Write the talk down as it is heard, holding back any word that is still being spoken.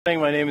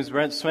My name is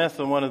Brent Smith.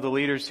 I'm one of the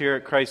leaders here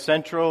at Christ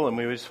Central, and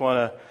we just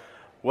want to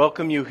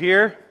welcome you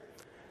here.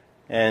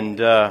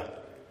 And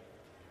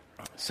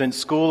since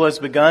school has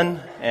begun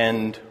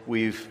and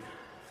we've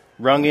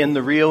rung in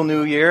the real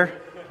new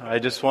year, I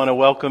just want to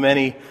welcome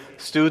any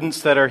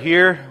students that are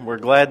here. We're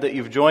glad that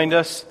you've joined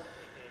us,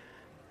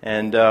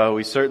 and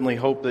we certainly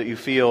hope that you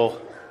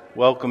feel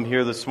welcome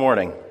here this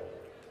morning.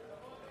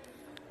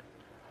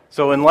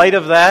 So in light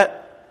of that,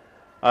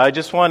 I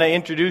just want to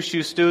introduce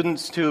you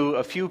students to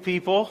a few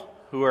people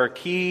who are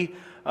key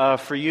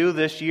for you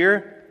this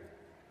year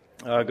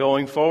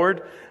going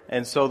forward.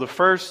 And so the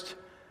first,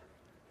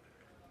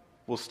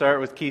 we'll start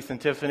with Keith and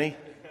Tiffany.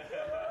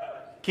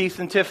 Keith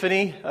and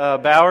Tiffany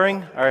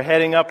Bowering are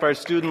heading up our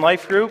student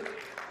life group.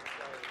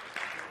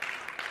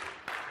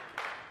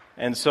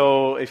 And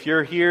so if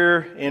you're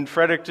here in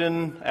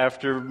Fredericton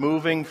after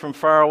moving from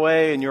far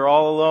away and you're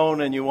all alone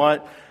and you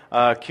want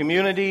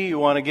community, you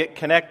want to get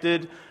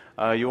connected,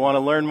 you want to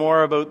learn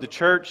more about the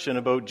church and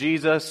about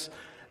Jesus,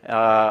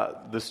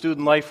 the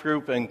student life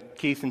group and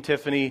Keith and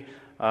Tiffany,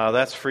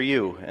 that's for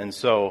you. And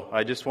so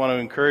I just want to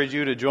encourage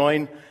you to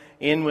join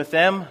in with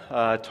them.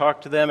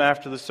 Talk to them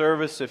after the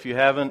service if you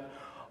haven't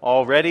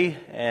already.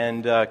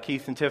 And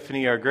Keith and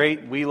Tiffany are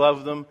great. We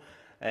love them.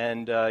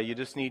 And you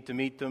just need to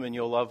meet them and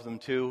you'll love them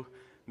too.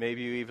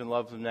 Maybe you even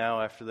love them now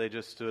after they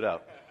just stood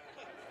up.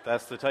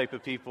 That's the type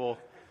of people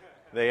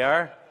they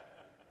are.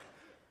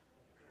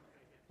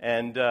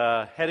 And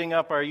heading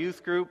up our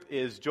youth group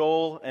is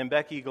Joel and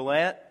Becky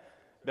Gallant.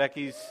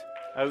 Becky's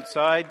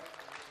outside.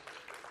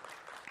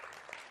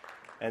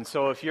 And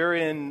so if you're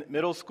in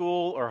middle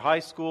school or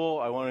high school,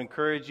 I want to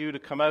encourage you to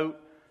come out,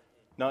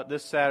 not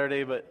this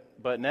Saturday,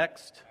 but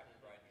next,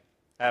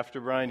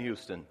 after Brian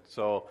Houston.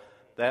 So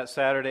that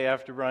Saturday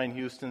after Brian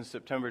Houston,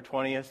 September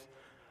 20th,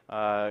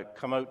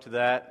 come out to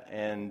that.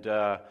 And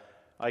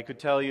I could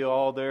tell you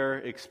all their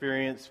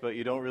experience, but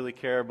you don't really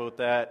care about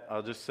that.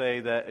 I'll just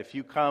say that if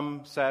you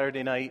come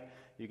Saturday night,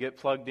 you get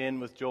plugged in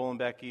with Joel and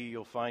Becky,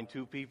 you'll find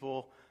two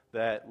people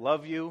that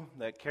love you,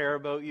 that care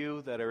about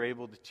you, that are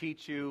able to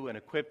teach you and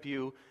equip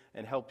you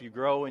and help you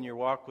grow in your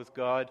walk with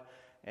God,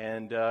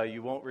 and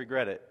you won't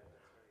regret it.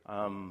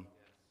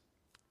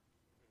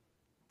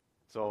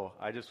 So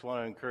I just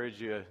want to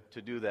encourage you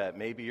to do that.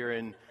 Maybe you're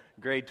in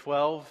grade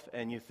 12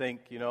 and you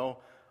think,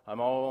 I'm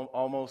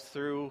almost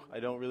through, I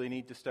don't really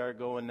need to start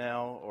going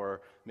now, or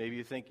maybe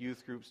you think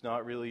youth group's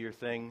not really your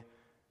thing.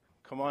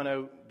 Come on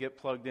out, get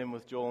plugged in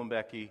with Joel and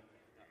Becky.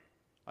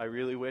 I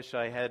really wish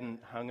I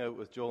hadn't hung out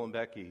with Joel and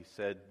Becky,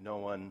 said no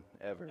one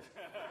ever.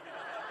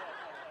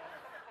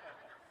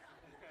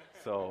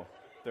 So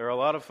they're a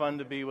lot of fun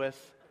to be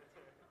with.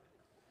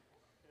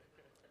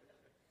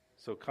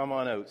 So come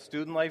on out.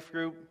 Student life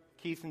group,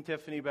 Keith and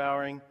Tiffany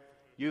Bowering.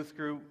 Youth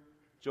group,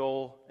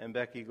 Joel and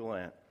Becky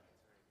Gallant.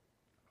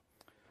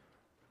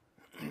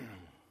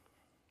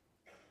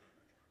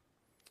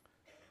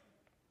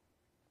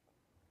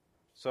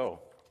 So,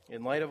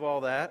 in light of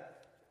all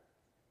that,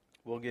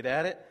 we'll get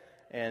at it.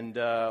 And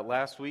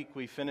last week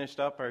we finished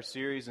up our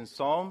series in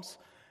Psalms.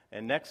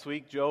 And next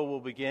week Joe will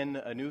begin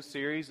a new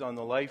series on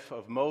the life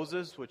of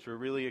Moses, which we're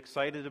really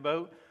excited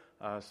about.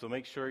 So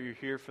make sure you're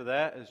here for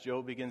that as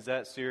Joe begins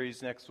that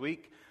series next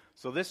week.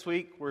 So this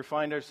week we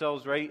find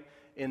ourselves right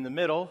in the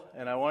middle.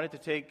 And I wanted to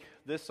take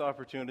this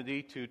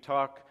opportunity to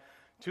talk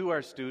to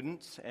our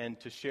students and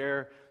to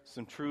share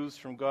some truths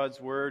from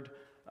God's Word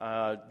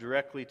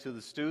directly to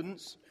the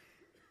students.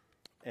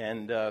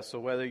 And so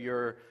whether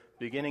you're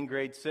beginning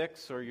grade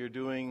 6 or you're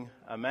doing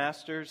a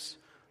master's,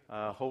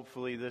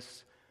 hopefully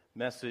this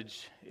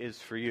message is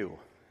for you.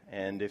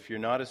 And if you're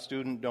not a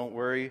student, don't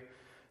worry,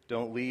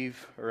 don't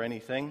leave or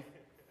anything,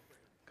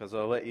 because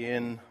I'll let you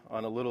in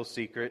on a little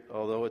secret.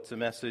 Although it's a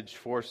message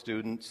for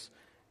students,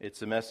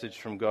 it's a message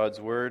from God's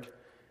Word,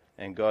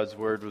 and God's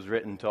Word was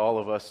written to all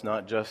of us,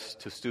 not just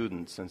to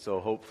students. And so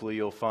hopefully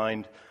you'll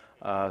find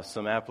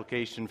some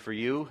application for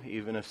you,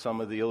 even if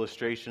some of the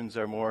illustrations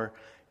are more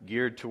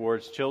geared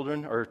towards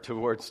children or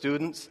towards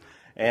students.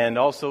 And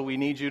also we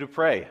need you to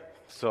pray.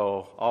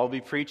 So I'll be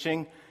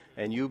preaching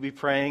and you be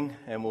praying,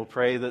 and we'll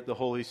pray that the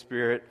Holy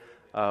Spirit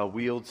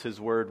wields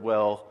His Word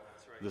well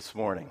this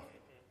morning.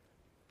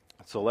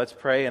 So let's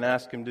pray and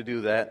ask Him to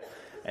do that,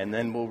 and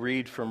then we'll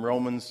read from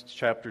Romans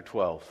chapter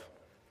 12.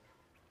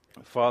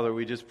 Father,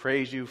 we just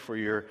praise You for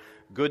Your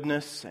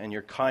goodness and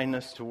Your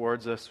kindness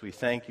towards us. We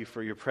thank You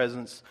for Your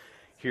presence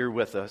here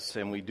with us,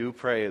 and we do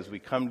pray as we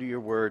come to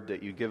Your Word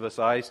that You give us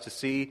eyes to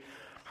see,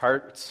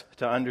 hearts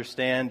to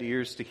understand,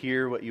 ears to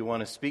hear what You want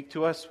to speak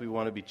to us. We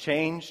want to be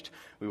changed.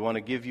 We want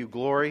to give You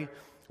glory.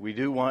 We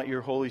do want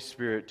Your Holy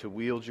Spirit to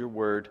wield Your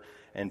Word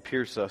and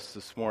pierce us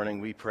this morning,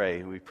 we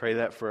pray. We pray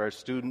that for our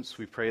students.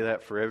 We pray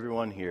that for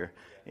everyone here.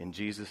 In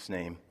Jesus'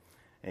 name,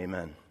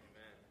 amen.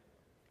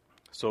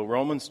 So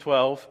Romans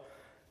 12,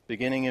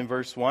 beginning in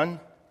verse 1,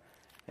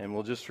 and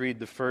we'll just read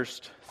the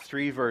first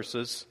 3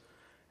 verses.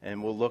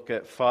 And we'll look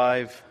at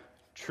 5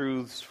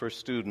 truths for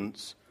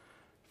students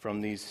from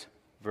these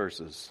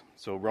verses.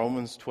 So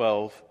Romans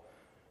 12,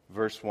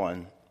 verse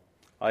 1.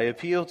 I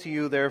appeal to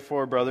you,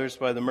 therefore, brothers,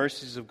 by the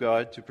mercies of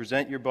God, to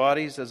present your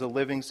bodies as a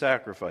living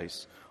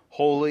sacrifice,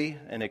 holy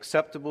and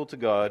acceptable to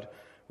God,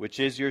 which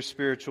is your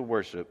spiritual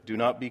worship. Do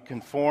not be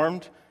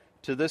conformed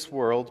to this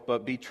world,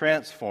 but be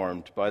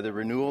transformed by the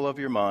renewal of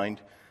your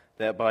mind,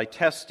 that by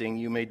testing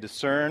you may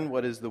discern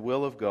what is the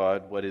will of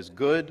God, what is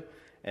good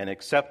and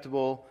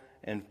acceptable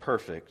and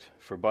perfect.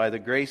 For by the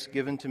grace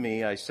given to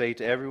me, I say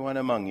to everyone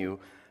among you,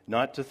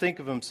 not to think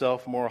of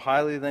himself more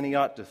highly than he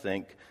ought to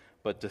think,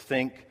 but to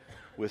think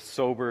with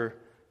sober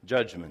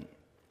judgment.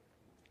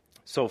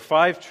 So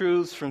 5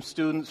 truths from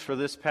students for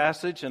this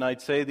passage, and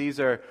I'd say these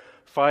are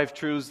 5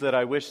 truths that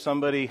I wish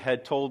somebody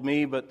had told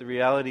me, but the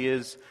reality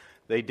is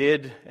they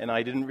did, and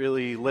I didn't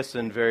really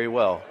listen very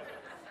well.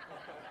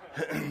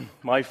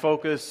 My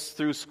focus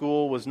through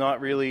school was not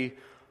really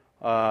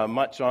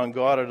much on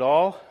God at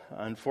all.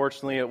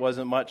 Unfortunately, it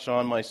wasn't much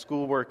on my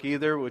schoolwork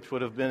either, which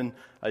would have been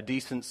a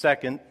decent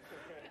second.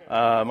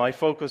 My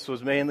focus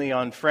was mainly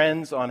on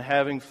friends, on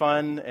having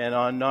fun, and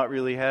on not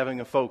really having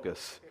a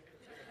focus.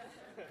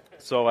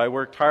 So I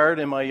worked hard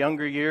in my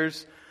younger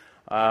years.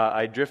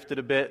 I drifted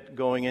a bit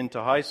going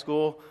into high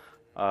school.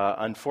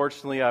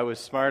 Unfortunately, I was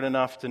smart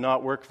enough to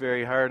not work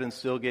very hard and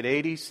still get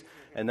 80s,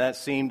 and that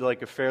seemed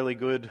like a fairly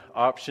good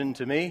option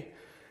to me.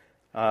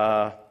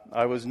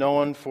 I was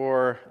known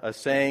for a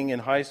saying in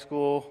high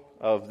school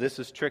of "this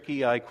is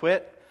tricky, I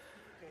quit,"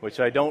 which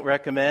I don't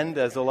recommend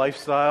as a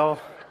lifestyle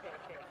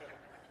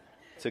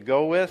to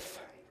go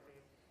with.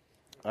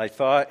 I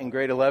thought in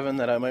grade 11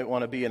 that I might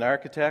want to be an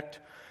architect,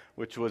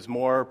 which was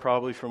more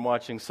probably from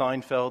watching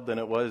Seinfeld than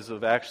it was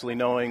of actually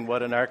knowing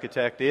what an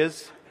architect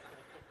is.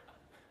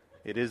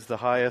 It is the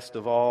highest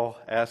of all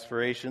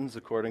aspirations,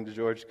 according to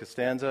George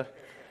Costanza.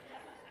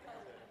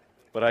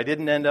 But I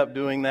didn't end up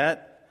doing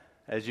that.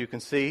 As you can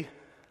see,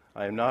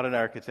 I am not an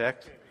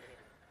architect.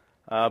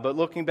 But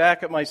looking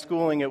back at my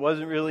schooling, it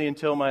wasn't really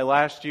until my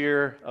last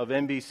year of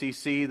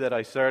MBCC that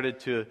I started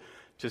to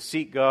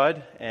seek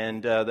God,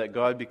 and that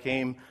God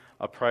became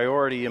a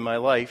priority in my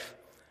life.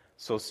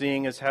 So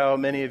seeing as how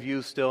many of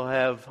you still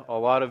have a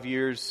lot of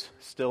years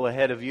still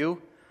ahead of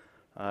you,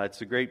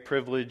 it's a great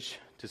privilege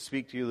to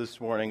speak to you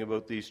this morning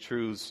about these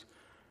truths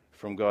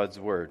from God's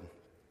Word.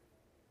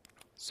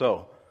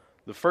 So,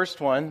 the first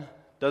one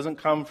doesn't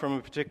come from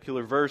a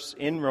particular verse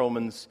in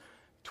Romans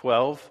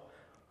 12,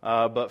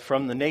 but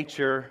from the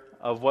nature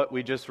of what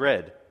we just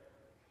read.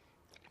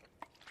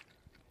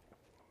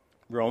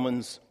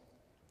 Romans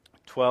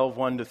 12,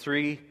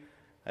 1-3,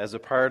 as a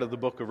part of the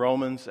book of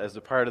Romans, as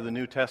a part of the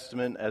New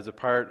Testament, as a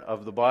part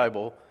of the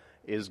Bible,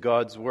 is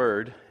God's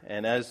Word.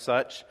 And as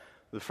such,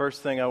 the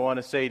first thing I want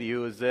to say to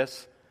you is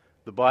this: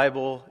 the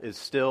Bible is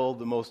still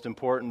the most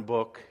important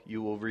book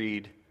you will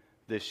read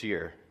this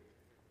year.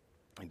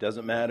 It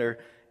doesn't matter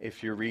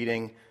if you're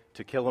reading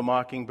To Kill a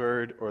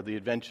Mockingbird or The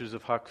Adventures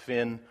of Huck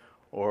Finn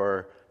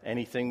or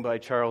anything by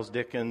Charles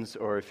Dickens,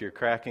 or if you're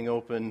cracking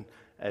open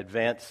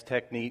advanced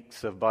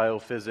techniques of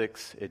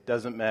biophysics. It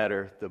doesn't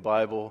matter. The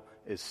Bible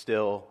is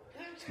still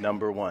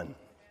number one.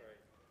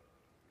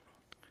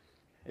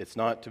 It's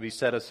not to be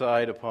set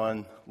aside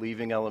upon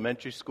leaving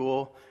elementary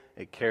school.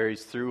 It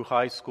carries through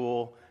high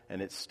school,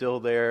 and it's still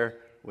there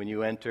when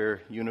you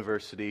enter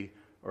university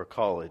or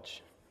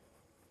college.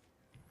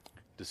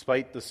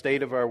 Despite the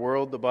state of our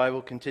world, the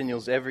Bible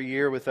continues every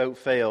year without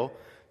fail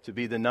to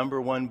be the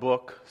number one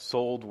book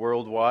sold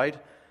worldwide,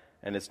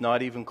 and it's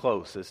not even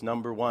close. It's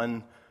number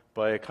one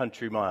by a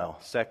country mile.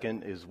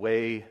 Second is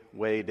way,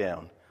 way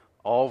down.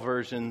 All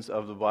versions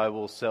of the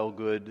Bible sell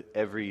good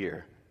every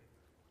year.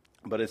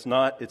 But it's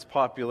not its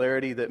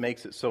popularity that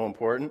makes it so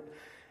important.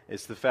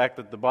 It's the fact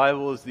that the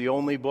Bible is the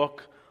only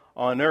book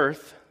on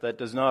earth that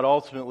does not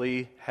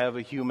ultimately have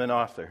a human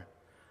author.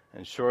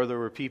 And sure, there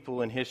were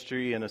people in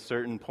history in a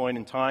certain point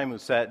in time who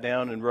sat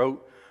down and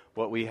wrote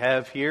what we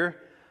have here,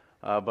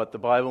 but the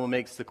Bible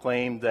makes the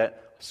claim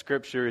that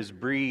Scripture is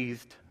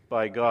breathed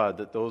by God,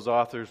 that those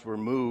authors were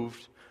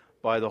moved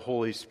by the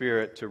Holy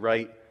Spirit to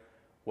write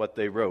what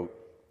they wrote.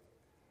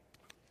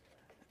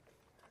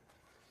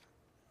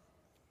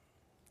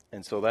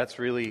 And so that's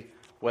really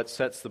what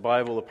sets the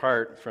Bible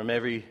apart from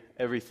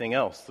everything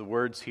else. The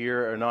words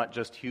here are not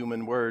just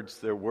human words,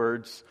 they're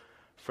words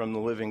from the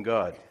living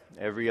God.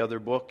 Every other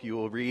book you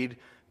will read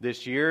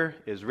this year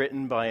is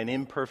written by an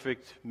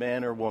imperfect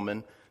man or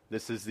woman.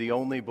 This is the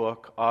only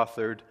book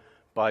authored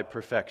by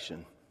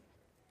perfection.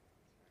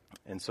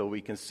 And so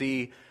we can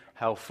see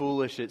how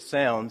foolish it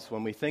sounds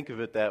when we think of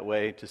it that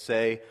way, to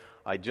say,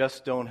 I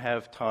just don't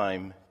have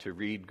time to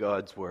read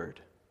God's Word.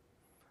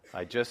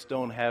 I just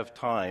don't have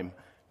time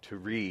to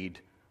read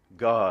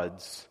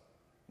God's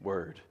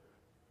Word.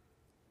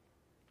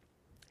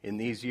 In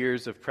these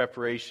years of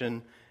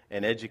preparation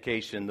and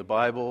education, the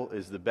Bible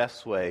is the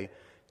best way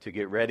to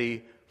get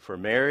ready for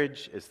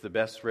marriage. It's the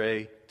best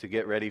way to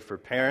get ready for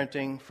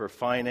parenting, for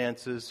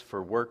finances,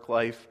 for work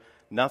life.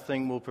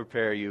 Nothing will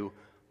prepare you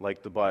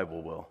like the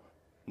Bible will.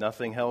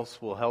 Nothing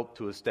else will help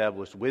to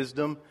establish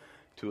wisdom,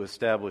 to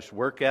establish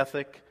work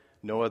ethic,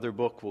 No other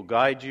book will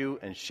guide you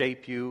and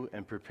shape you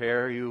and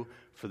prepare you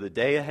for the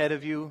day ahead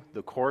of you,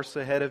 the course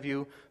ahead of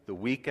you, the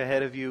week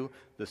ahead of you,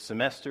 the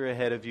semester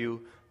ahead of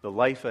you, the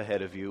life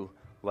ahead of you,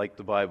 like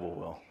the Bible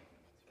will.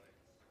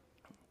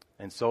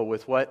 And so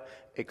with what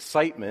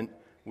excitement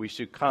we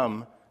should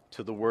come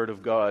to the Word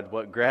of God,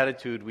 what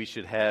gratitude we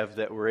should have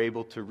that we're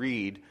able to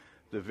read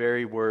the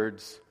very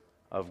words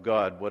of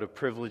God. What a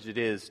privilege it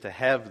is to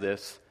have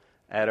this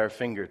at our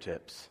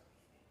fingertips.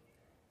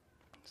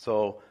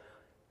 So,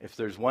 if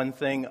there's one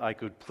thing I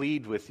could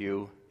plead with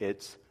you,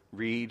 it's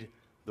read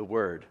the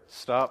Word.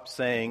 Stop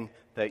saying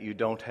that you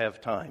don't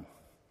have time.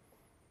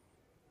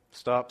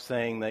 Stop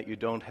saying that you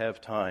don't have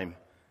time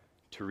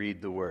to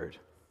read the Word.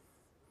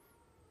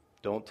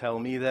 Don't tell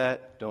me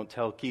that. Don't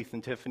tell Keith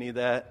and Tiffany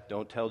that.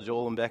 Don't tell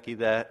Joel and Becky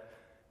that.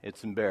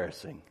 It's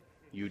embarrassing.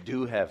 You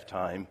do have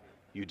time.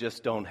 You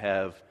just don't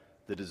have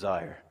the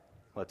desire.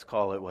 Let's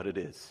call it what it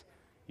is.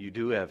 You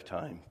do have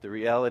time. The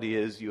reality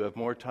is you have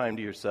more time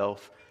to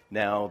yourself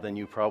now than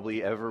you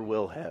probably ever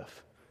will have.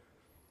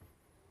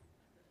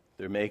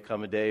 There may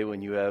come a day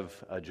when you have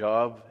a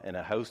job and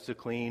a house to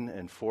clean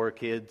and 4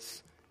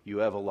 kids. You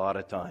have a lot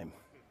of time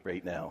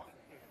right now.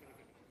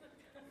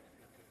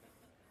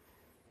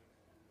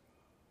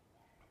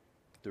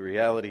 The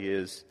reality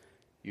is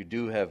you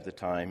do have the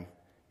time.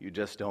 You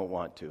just don't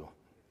want to.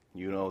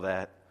 You know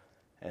that,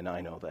 and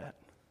I know that.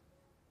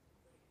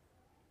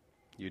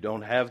 You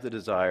don't have the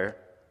desire,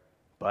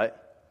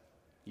 but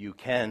you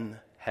can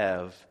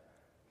have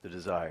the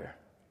desire.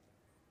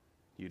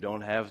 You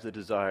don't have the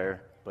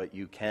desire, but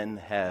you can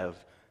have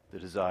the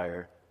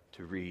desire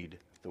to read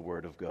the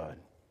Word of God.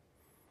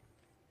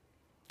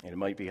 And it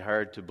might be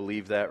hard to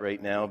believe that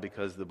right now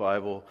because the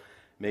Bible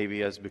maybe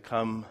has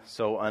become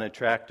so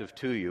unattractive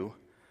to you,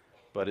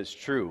 but it's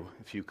true.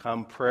 If you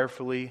come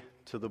prayerfully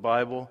to the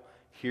Bible,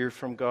 hear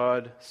from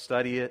God,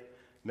 study it,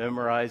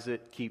 memorize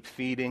it, keep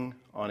feeding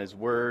on His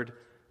Word,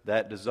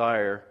 that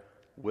desire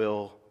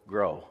will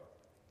grow.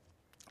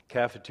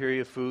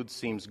 Cafeteria food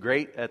seems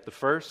great at the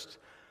first.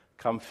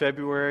 Come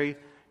February,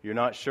 you're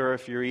not sure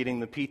if you're eating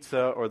the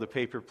pizza or the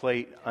paper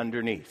plate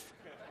underneath.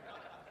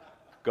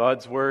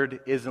 God's Word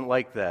isn't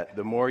like that.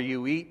 The more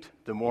you eat,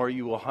 the more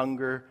you will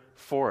hunger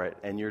for it,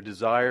 and your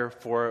desire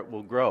for it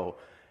will grow.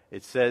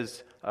 It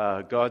says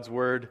God's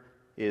Word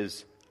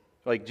is,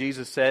 like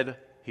Jesus said,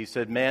 He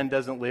said, man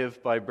doesn't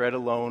live by bread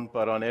alone,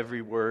 but on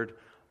every word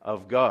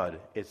of God.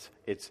 It's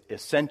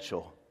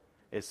essential.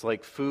 It's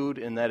like food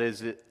in that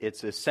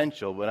it's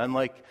essential. But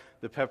unlike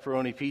the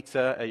pepperoni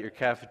pizza at your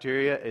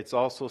cafeteria, it's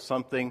also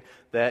something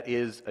that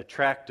is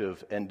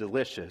attractive and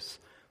delicious.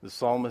 The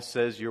psalmist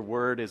says, your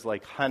word is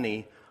like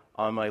honey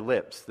on my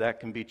lips. That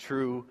can be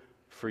true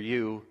for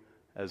you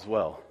as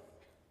well.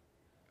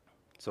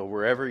 So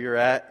wherever you're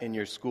at in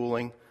your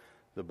schooling,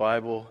 the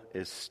Bible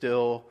is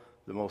still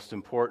the most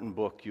important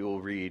book you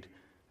will read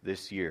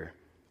this year.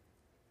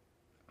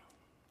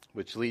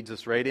 Which leads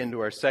us right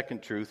into our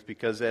second truth,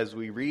 because as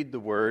we read the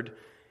Word,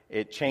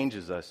 it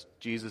changes us.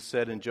 Jesus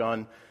said in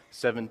John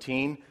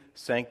 17,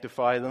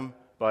 sanctify them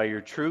by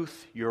your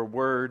truth. Your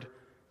Word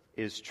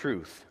is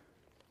truth.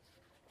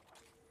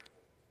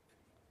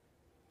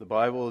 The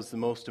Bible is the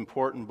most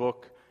important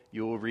book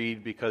you will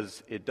read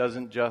because it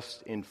doesn't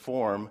just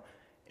inform,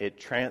 it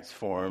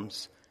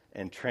transforms,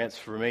 and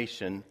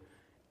transformation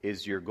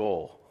is your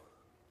goal.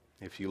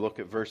 If you look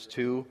at verse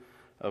 2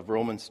 of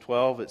Romans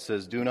 12, it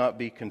says, do not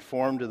be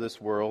conformed to this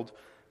world,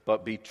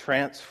 but be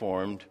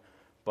transformed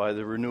by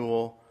the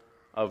renewal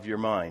of your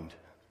mind.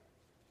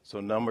 So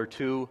number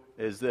 2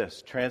 is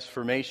this: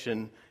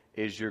 transformation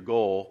is your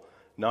goal,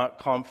 not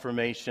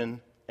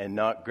confirmation and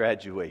not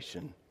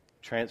graduation.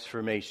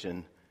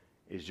 Transformation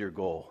is your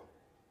goal.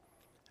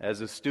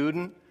 As a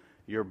student,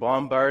 you're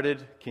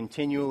bombarded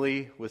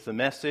continually with a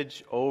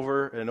message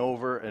over and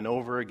over and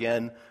over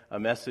again, a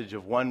message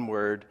of one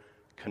word: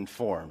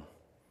 conform.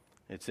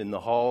 It's in the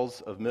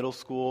halls of middle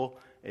school.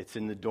 It's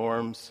in the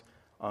dorms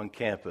on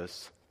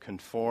campus.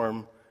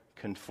 Conform,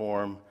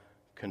 conform,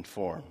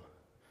 conform.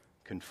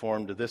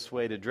 Conform to this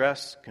way to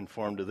dress.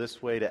 Conform to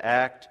this way to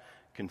act.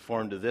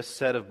 Conform to this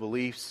set of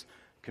beliefs.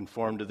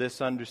 Conform to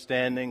this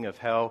understanding of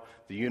how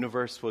the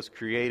universe was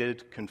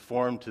created.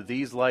 Conform to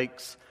these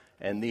likes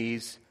and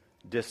these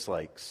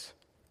dislikes.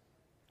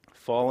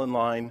 Fall in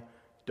line.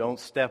 Don't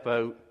step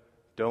out.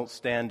 Don't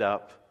stand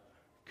up.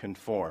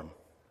 Conform.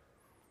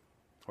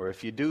 Or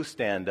if you do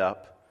stand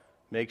up,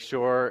 make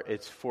sure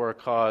it's for a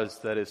cause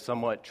that is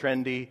somewhat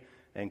trendy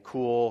and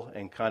cool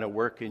and kind of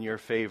work in your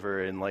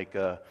favor in like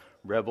a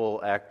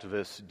rebel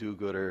activist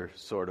do-gooder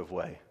sort of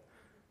way.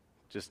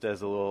 Just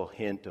as a little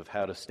hint of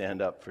how to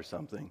stand up for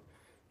something.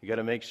 You got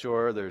to make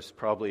sure there's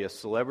probably a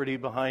celebrity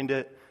behind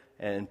it,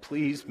 and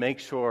please make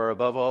sure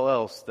above all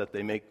else that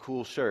they make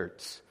cool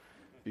shirts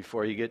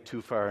before you get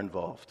too far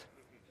involved.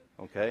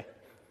 Okay?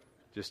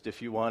 Just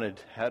if you wanted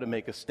how to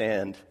make a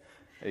stand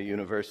at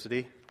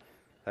university,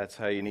 that's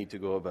how you need to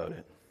go about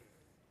it.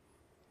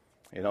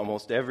 In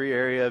almost every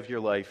area of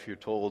your life, you're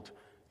told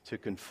to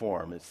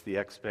conform. It's the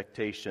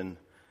expectation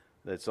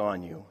that's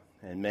on you.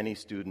 And many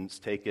students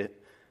take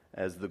it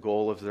as the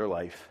goal of their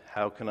life.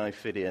 How can I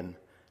fit in?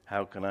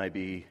 How can I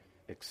be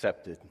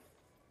accepted?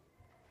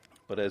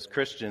 But as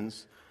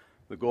Christians,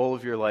 the goal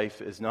of your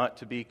life is not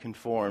to be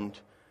conformed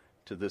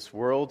to this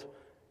world.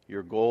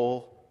 Your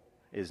goal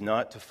is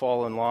not to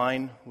fall in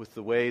line with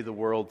the way the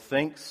world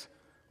thinks,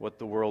 what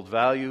the world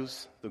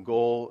values. The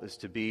goal is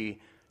to be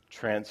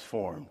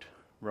transformed.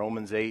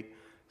 Romans 8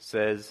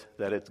 says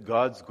that it's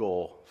God's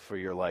goal for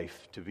your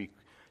life to be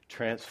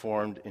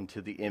transformed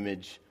into the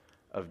image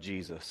of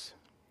Jesus.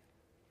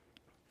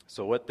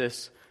 So what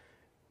this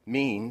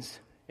means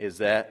is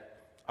that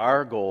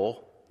our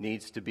goal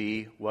needs to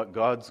be what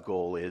God's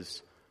goal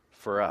is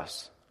for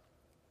us.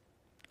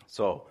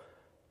 So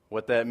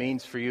what that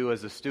means for you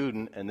as a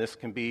student, and this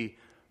can be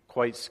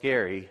quite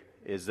scary,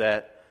 is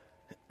that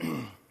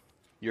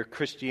your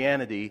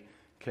Christianity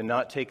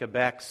cannot take a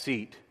back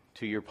seat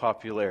to your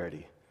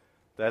popularity.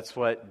 That's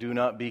what do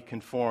not be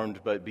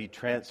conformed but be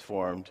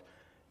transformed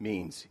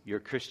means. Your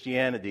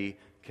Christianity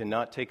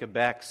cannot take a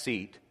back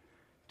seat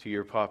to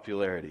your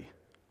popularity.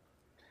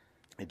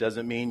 It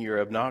doesn't mean you're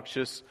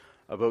obnoxious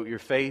about your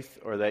faith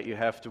or that you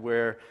have to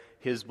wear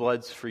His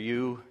Blood's for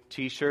You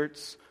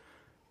t-shirts.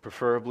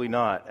 Preferably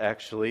not,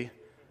 actually.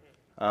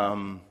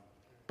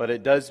 But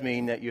it does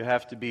mean that you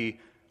have to be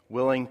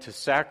willing to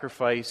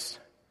sacrifice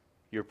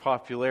your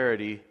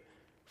popularity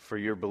for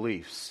your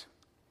beliefs.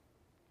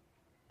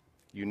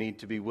 You need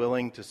to be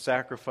willing to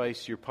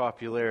sacrifice your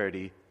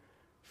popularity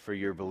for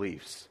your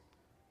beliefs,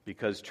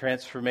 because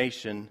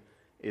transformation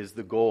is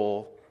the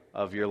goal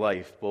of your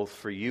life, both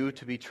for you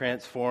to be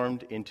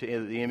transformed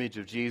into the image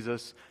of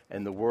Jesus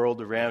and the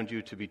world around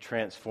you to be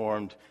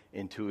transformed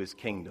into His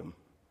kingdom.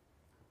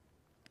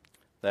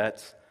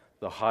 That's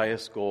the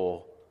highest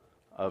goal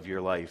of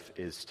your life,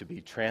 is to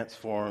be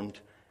transformed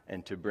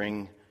and to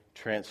bring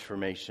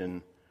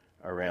transformation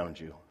around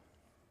you.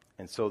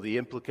 And so the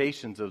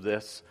implications of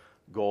this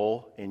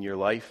goal in your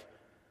life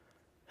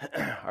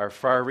are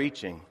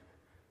far-reaching.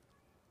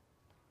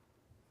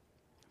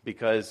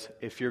 Because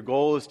if your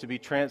goal is to be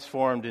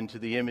transformed into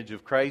the image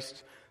of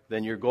Christ,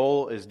 then your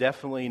goal is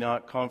definitely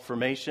not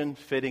confirmation,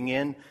 fitting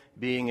in,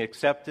 being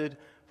accepted,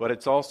 but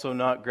it's also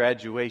not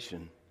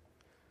graduation.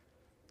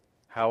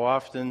 How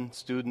often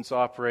students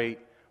operate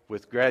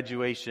with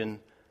graduation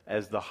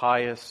as the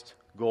highest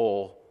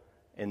goal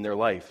in their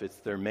life. It's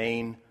their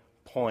main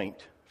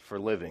point for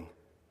living.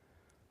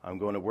 I'm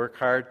going to work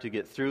hard to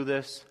get through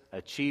this,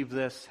 achieve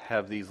this,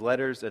 have these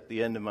letters at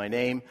the end of my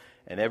name,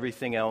 and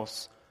everything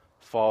else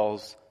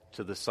falls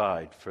to the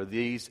side. For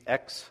these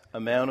X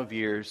amount of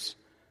years,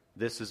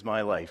 this is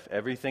my life.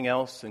 Everything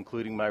else,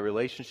 including my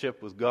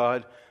relationship with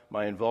God,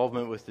 my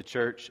involvement with the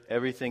church,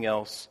 everything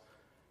else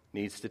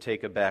needs to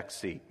take a back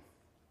seat.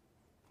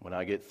 When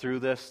I get through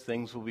this,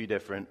 things will be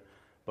different.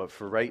 But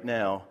for right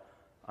now,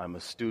 I'm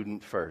a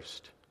student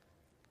first.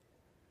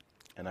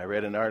 And I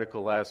read an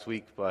article last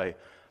week by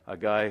a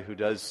guy who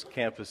does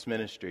campus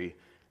ministry,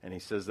 and he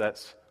says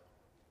that's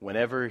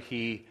whenever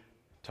he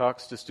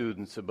talks to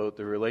students about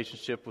their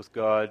relationship with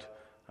God,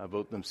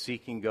 about them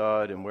seeking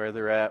God and where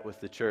they're at with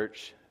the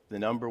church, the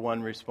number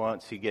one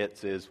response he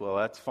gets is, well,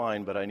 that's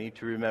fine, but I need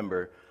to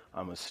remember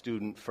I'm a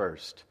student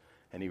first.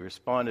 And he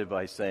responded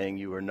by saying,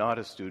 you are not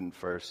a student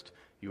first.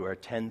 You are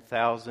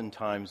 10,000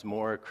 times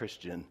more a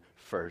Christian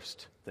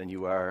first than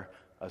you are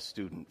a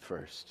student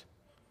first.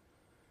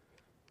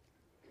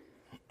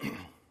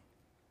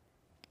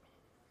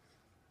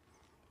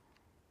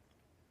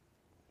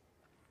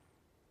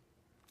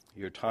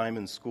 Your time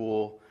in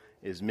school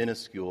is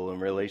minuscule in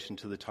relation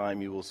to the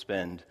time you will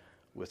spend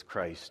with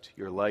Christ.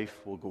 Your life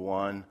will go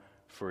on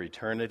for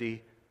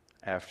eternity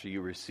after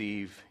you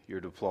receive your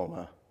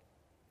diploma.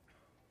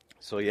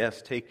 So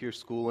yes, take your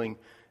schooling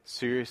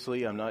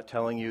seriously. I'm not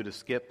telling you to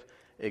skip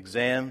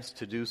exams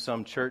to do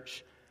some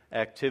church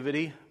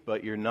activity,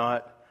 but you're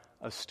not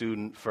a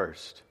student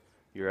first.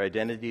 Your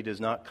identity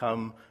does not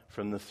come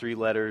from the 3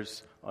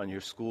 letters on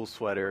your school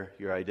sweater.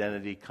 Your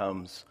identity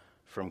comes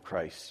from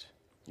Christ.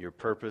 Your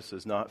purpose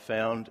is not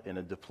found in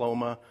a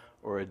diploma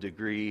or a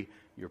degree.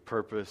 Your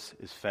purpose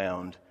is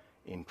found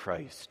in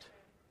Christ.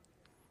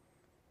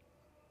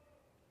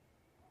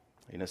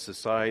 In a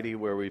society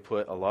where we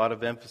put a lot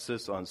of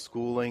emphasis on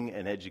schooling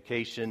and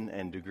education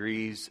and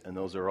degrees, and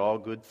those are all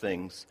good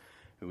things,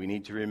 we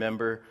need to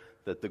remember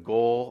that the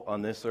goal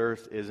on this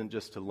earth isn't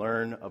just to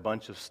learn a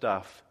bunch of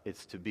stuff,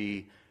 it's to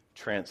be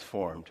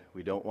transformed.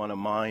 We don't want a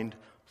mind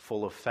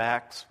full of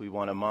facts. We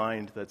want a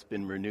mind that's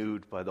been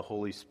renewed by the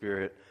Holy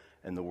Spirit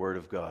and the Word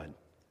of God.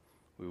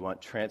 We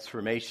want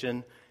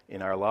transformation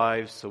in our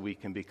lives so we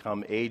can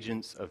become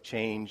agents of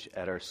change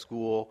at our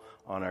school,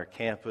 on our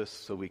campus,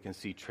 so we can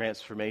see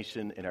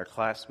transformation in our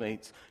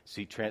classmates,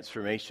 see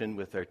transformation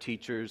with our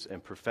teachers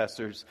and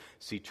professors,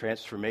 see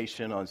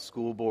transformation on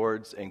school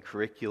boards and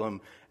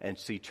curriculum, and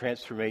see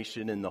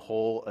transformation in the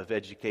whole of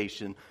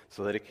education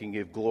so that it can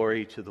give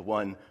glory to the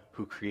one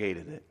who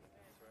created it.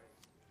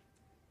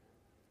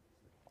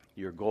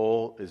 Your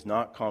goal is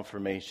not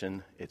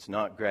confirmation, it's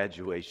not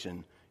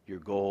graduation. Your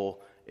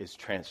goal is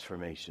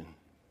transformation.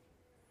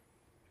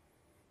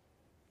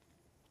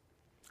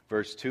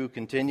 Verse 2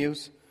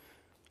 continues,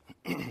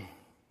 It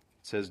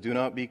says, "Do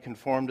not be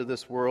conformed to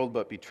this world,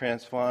 but be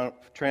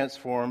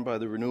transformed by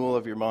the renewal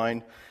of your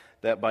mind,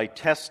 that by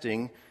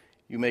testing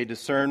you may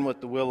discern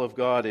what the will of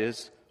God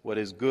is, what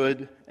is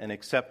good and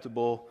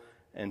acceptable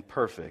and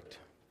perfect."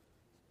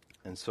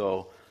 And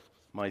so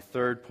my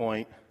third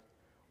point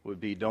would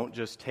be, don't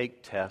just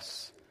take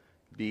tests,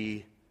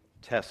 be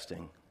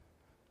testing.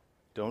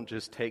 Don't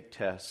just take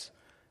tests,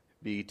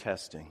 be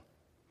testing.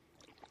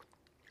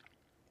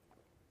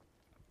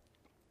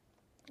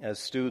 As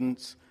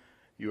students,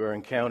 you are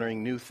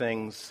encountering new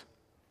things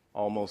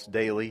almost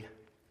daily,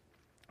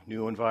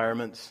 new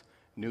environments,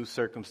 new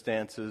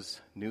circumstances,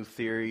 new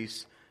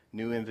theories,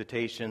 new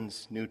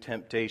invitations, new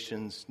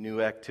temptations, new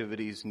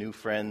activities, new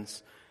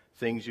friends,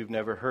 things you've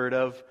never heard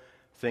of,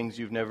 things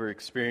you've never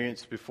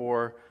experienced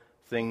before,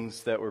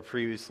 things that were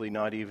previously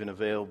not even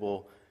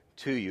available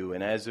to you.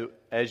 And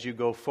as you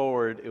go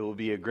forward, it will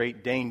be a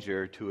great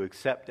danger to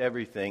accept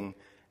everything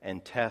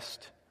and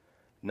test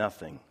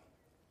nothing.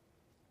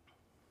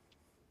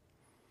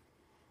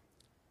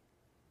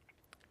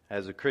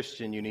 As a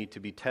Christian, you need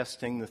to be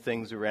testing the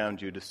things around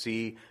you to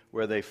see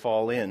where they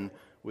fall in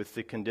with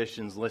the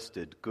conditions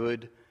listed: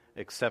 good,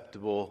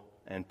 acceptable,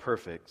 and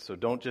perfect. So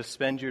don't just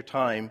spend your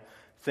time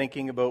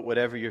thinking about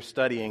whatever you're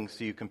studying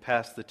so you can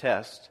pass the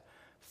test.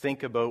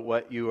 Think about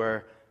what you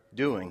are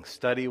doing.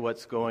 Study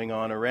what's going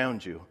on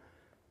around you,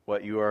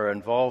 what you are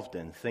involved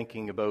in,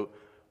 thinking about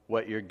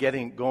what you're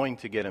going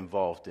to get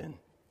involved in,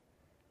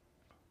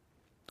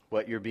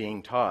 what you're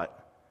being taught,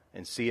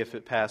 and see if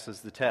it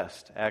passes the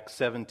test. Acts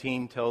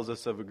 17 tells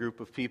us of a group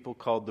of people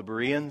called the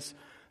Bereans,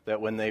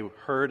 that when they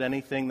heard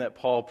anything that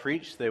Paul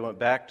preached, they went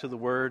back to the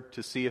Word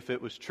to see if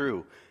it was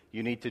true.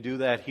 You need to do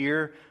that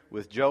here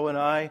with Joe and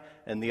I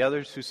and the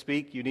others who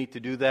speak. You need to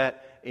do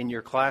that in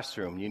your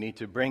classroom. You need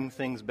to bring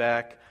things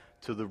back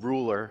to the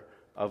ruler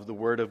of the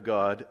Word of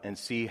God and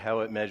see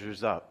how it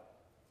measures up.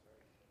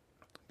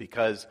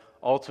 Because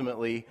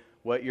ultimately,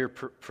 what your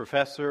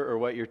professor or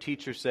what your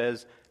teacher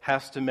says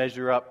has to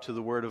measure up to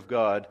the Word of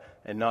God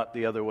and not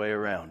the other way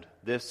around.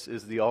 This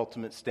is the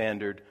ultimate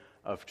standard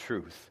of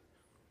truth.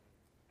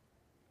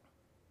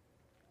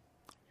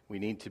 We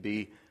need to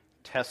be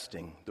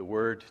testing. The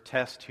word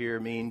test here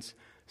means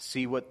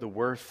see what the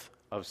worth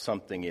of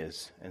something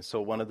is. And so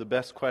one of the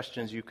best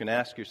questions you can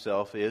ask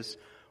yourself is,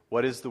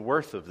 what is the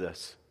worth of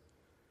this?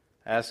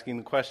 Asking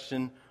the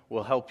question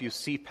will help you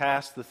see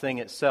past the thing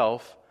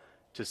itself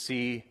to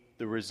see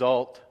the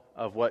result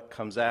of what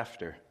comes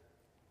after.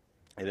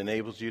 It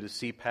enables you to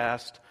see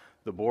past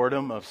the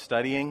boredom of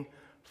studying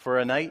for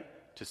a night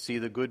to see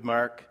the good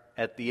mark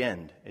at the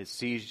end.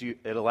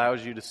 It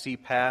allows you to see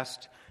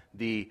past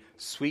the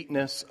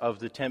sweetness of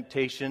the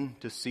temptation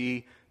to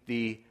see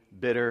the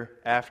bitter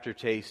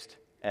aftertaste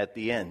at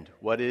the end.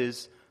 What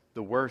is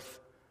the worth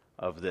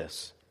of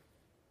this?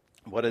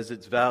 What is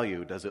its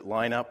value? Does it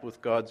line up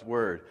with God's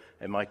Word?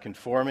 Am I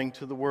conforming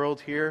to the world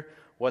here?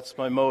 What's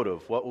my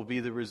motive? What will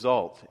be the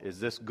result? Is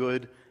this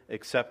good,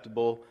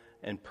 acceptable,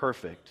 and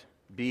perfect?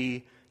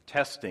 Be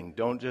testing.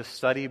 Don't just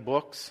study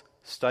books.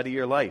 Study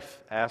your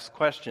life. Ask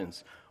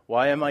questions.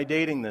 Why am I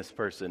dating this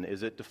person?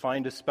 Is it to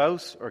find a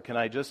spouse, or can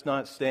I just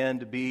not stand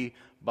to be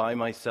by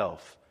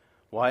myself?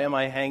 Why am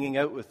I hanging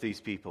out with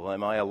these people?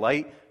 Am I a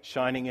light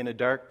shining in a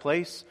dark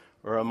place,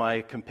 or am I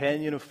a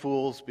companion of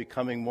fools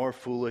becoming more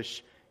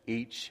foolish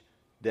each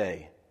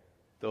day?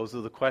 Those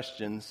are the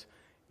questions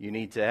you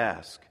need to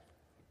ask.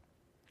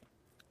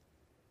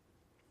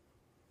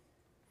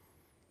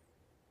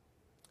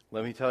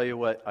 Let me tell you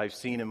what I've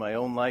seen in my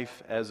own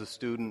life as a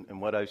student and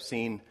what I've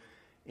seen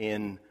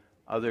in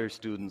other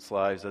students'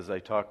 lives as I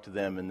talk to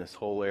them in this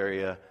whole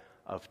area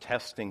of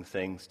testing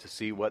things to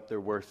see what their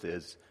worth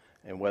is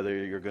and whether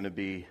you're going to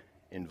be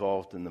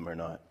involved in them or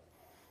not.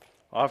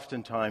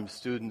 Oftentimes,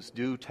 students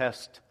do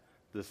test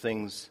the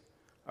things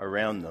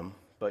around them,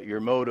 but your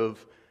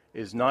motive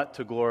is not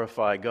to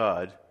glorify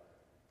God.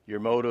 Your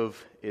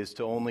motive is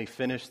to only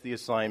finish the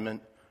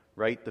assignment,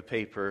 write the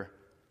paper,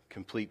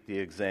 complete the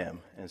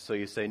exam. And so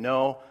you say,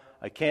 no,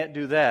 I can't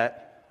do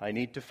that. I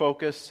need to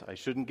focus. I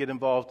shouldn't get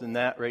involved in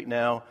that right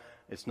now.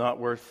 It's not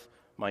worth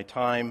my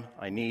time.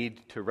 I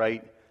need to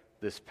write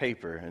this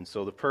paper. And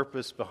so the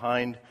purpose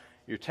behind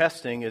your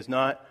testing is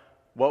not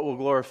what will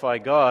glorify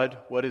God,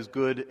 what is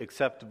good,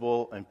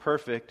 acceptable, and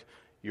perfect.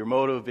 Your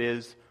motive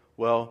is,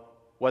 well,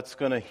 what's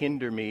going to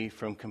hinder me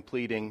from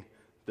completing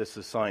this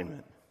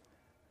assignment?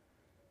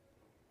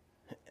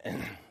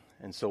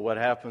 And so what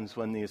happens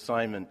when the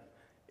assignment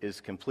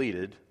is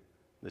completed?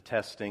 The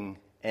testing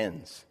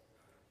ends.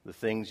 The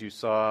things you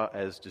saw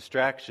as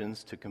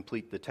distractions to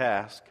complete the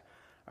task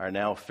are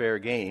now fair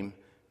game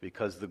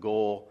because the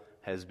goal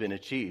has been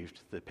achieved.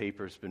 The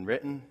paper's been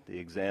written, the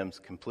exam's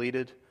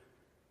completed.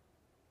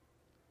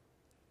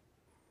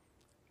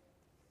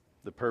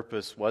 The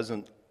purpose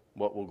wasn't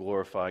what will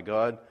glorify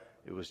God,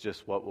 it was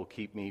just what will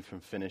keep me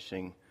from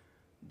finishing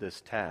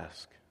this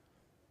task.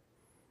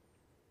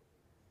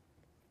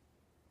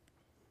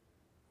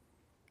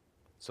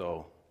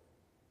 So,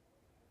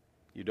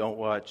 you don't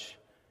watch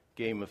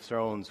Game of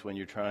Thrones when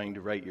you're trying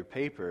to write your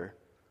paper,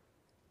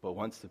 but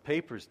once the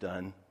paper's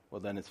done,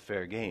 well, then it's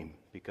fair game,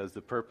 because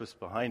the purpose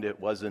behind it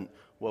wasn't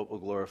what will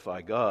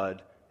glorify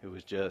God. It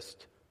was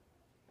just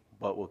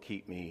what will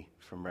keep me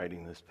from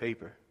writing this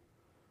paper.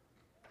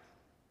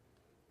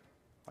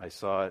 I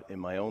saw it in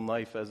my own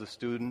life as a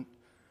student.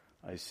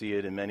 I see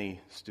it in many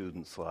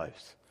students'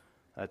 lives.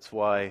 That's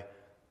why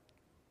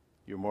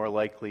you're more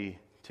likely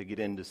to get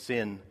into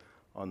sin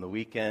on the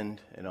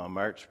weekend and on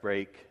March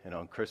break and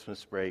on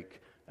Christmas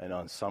break and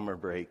on summer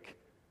break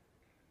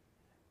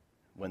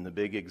when the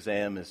big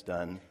exam is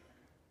done,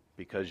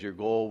 because your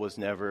goal was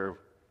never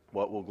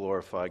what will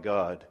glorify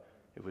God.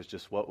 It was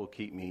just what will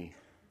keep me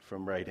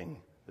from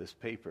writing this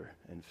paper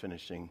and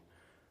finishing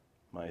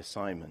my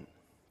assignment.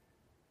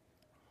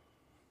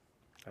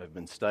 I've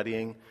been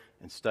studying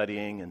and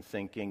studying and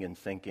thinking and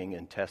thinking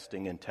and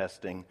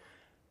testing,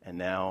 and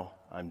now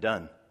I'm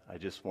done. I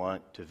just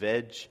want to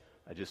veg.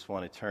 I just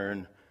want to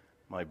turn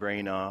my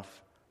brain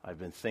off. I've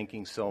been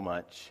thinking so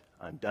much.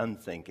 I'm done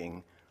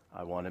thinking.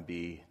 I want to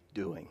be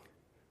doing.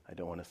 I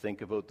don't want to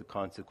think about the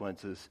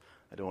consequences.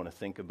 I don't want to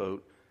think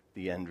about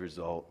the end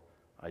result.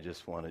 I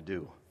just want to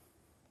do.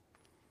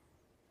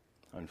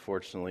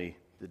 Unfortunately,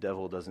 the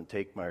devil doesn't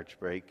take March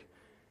break.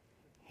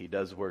 He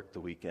does work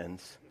the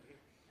weekends.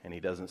 And he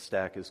doesn't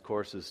stack his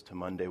courses to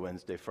Monday,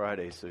 Wednesday,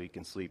 Friday so he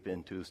can sleep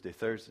in Tuesday,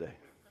 Thursday.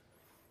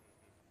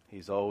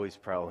 He's always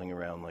prowling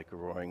around like a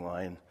roaring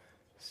lion,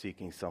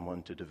 seeking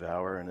someone to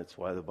devour, and it's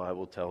why the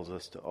Bible tells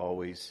us to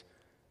always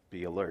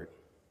be alert.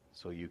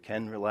 So you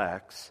can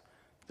relax.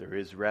 There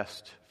is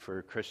rest for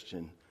a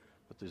Christian,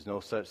 but there's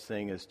no such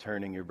thing as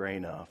turning your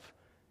brain off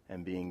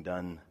and being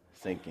done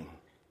thinking.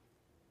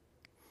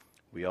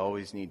 We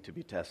always need to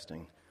be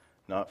testing,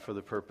 not for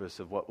the purpose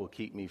of what will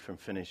keep me from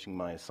finishing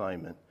my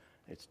assignment.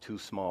 It's too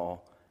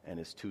small and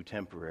it's too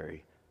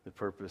temporary. The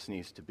purpose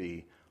needs to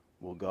be,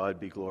 will God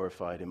be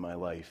glorified in my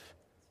life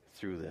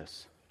through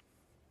this?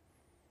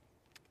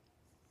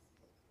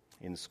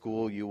 In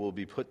school, you will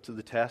be put to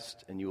the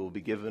test and you will be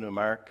given a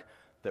mark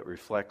that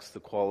reflects the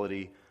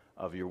quality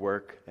of your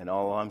work. And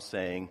all I'm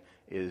saying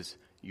is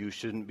you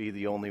shouldn't be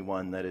the only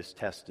one that is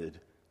tested.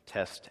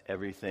 Test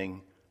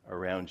everything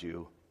around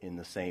you in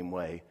the same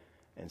way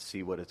and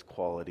see what its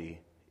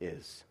quality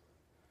is.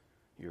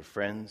 Your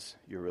friends,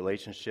 your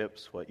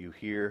relationships, what you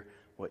hear,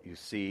 what you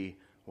see,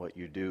 what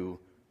you do,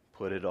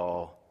 put it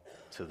all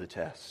to the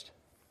test.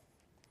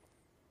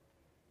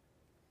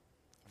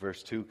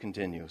 Verse 2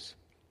 continues.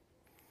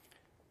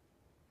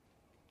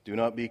 Do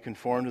not be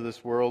conformed to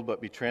this world, but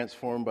be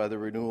transformed by the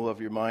renewal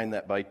of your mind,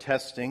 that by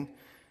testing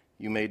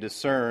you may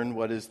discern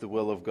what is the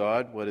will of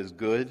God, what is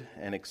good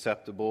and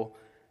acceptable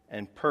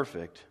and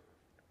perfect.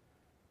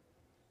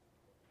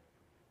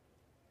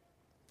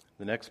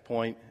 The next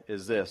point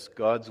is this: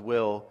 God's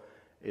will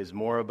is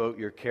more about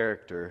your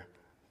character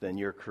than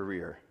your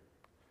career.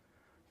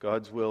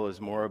 God's will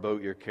is more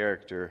about your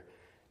character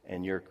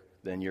than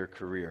your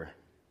career.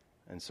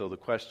 And so the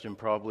question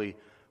probably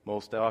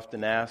most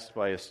often asked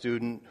by a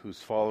student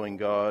who's following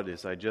God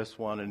is, I just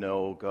want to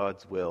know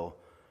God's will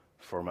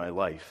for my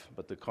life.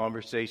 But the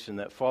conversation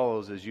that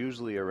follows is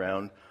usually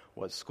around,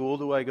 what school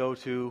do I go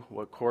to?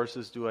 What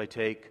courses do I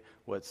take?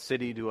 What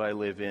city do I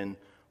live in?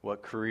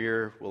 What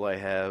career will I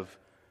have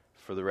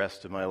for the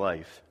rest of my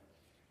life?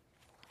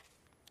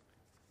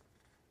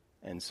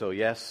 And so,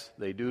 yes,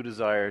 they do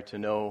desire to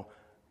know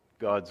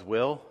God's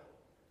will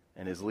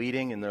and His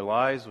leading in their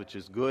lives, which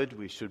is good.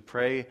 We should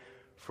pray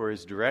for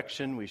His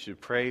direction. We should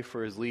pray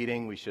for His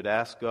leading. We should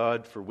ask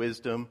God for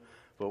wisdom.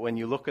 But when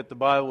you look at the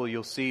Bible,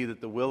 you'll see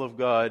that the will of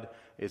God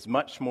is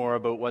much more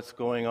about what's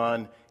going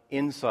on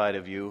inside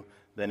of you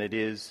than it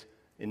is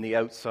in the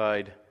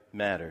outside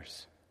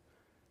matters.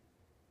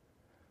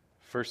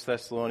 1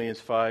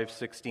 Thessalonians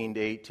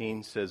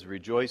 5:16-18 says,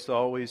 Rejoice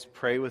always,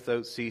 pray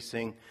without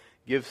ceasing,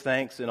 give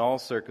thanks in all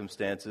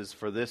circumstances,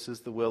 for this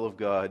is the will of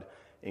God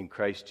in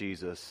Christ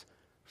Jesus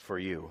for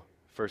you.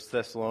 1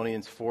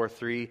 Thessalonians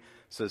 4:3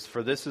 says,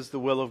 For this is the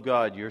will of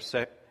God,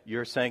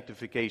 your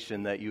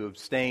sanctification, that you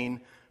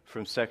abstain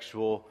from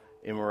sexual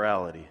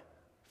immorality.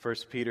 1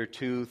 Peter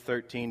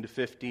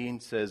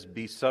 2:13-15 says,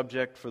 Be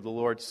subject for the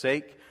Lord's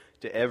sake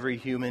to every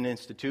human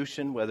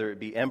institution, whether it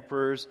be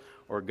emperors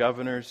or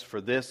governors,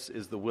 for this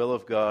is the will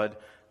of God,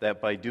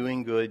 that by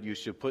doing good you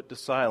should put to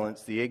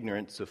silence the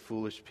ignorance of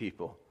foolish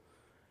people.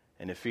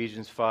 And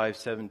Ephesians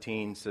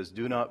 5:17 says,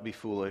 Do not be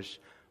foolish,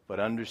 but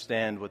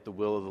understand what the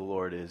will of the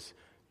Lord is.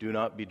 Do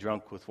not be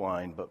drunk with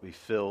wine, but be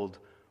filled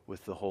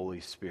with the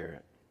Holy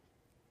Spirit.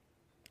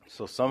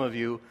 So some of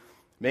you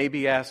may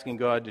be asking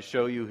God to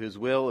show you His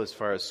will as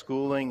far as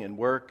schooling and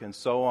work and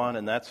so on,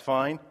 and that's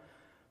fine.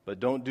 But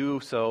don't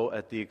do so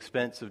at the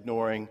expense of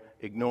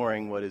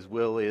ignoring what His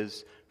will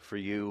is for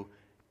you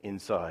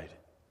inside,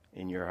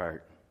 in your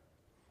heart.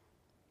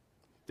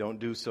 Don't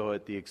do so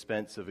at the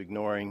expense of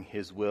ignoring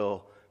His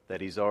will that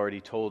He's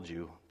already told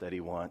you that He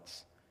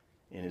wants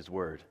in His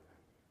Word.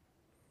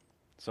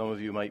 Some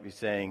of you might be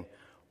saying,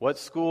 What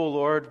school,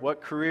 Lord?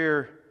 What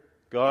career?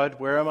 God,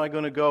 where am I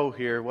going to go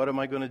here? What am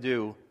I going to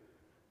do?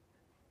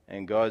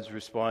 And God's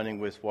responding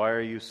with, Why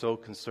are you so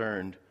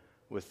concerned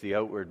with the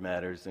outward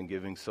matters and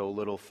giving so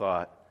little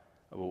thought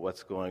about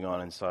what's going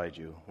on inside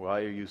you?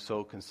 Why are you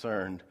so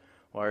concerned?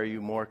 Why are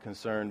you more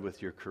concerned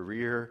with your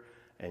career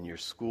and your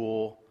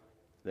school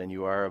than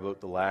you are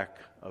about the lack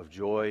of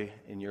joy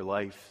in your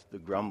life, the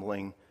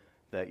grumbling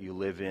that you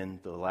live in,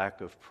 the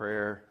lack of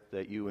prayer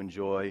that you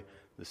enjoy,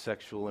 the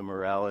sexual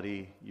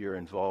immorality you're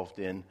involved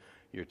in,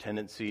 your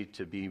tendency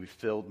to be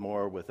filled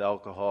more with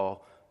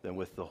alcohol than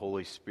with the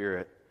Holy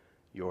Spirit,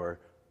 your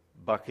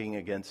bucking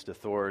against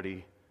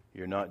authority,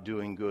 you're not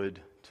doing good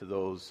to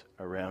those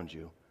around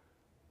you.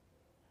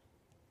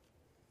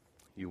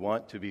 You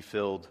want to be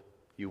filled,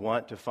 you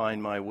want to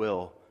find my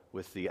will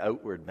with the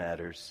outward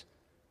matters,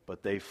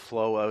 but they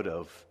flow out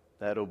of,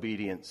 that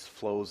obedience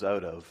flows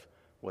out of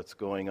what's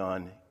going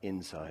on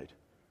inside.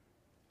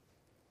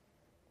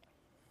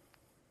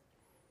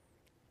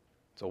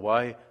 So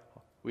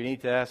we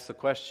need to ask the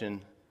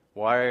question,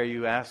 why are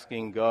you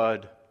asking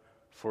God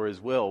for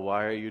His will?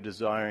 Why are you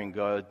desiring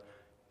God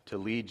to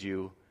lead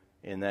you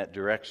in that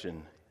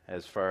direction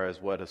as far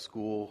as what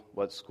school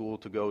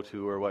to go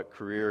to or what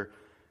career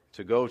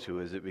to go to?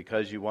 Is it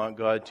because you want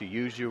God to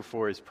use you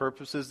for His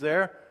purposes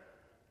there?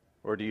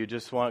 Or do you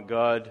just want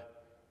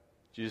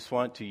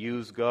to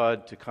use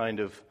God to kind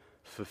of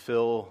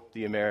fulfill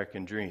the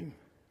American dream?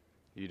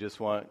 You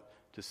just want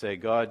to say,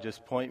 God,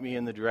 just point me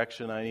in the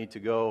direction I need to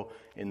go,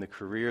 in the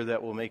career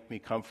that will make me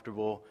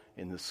comfortable,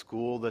 in the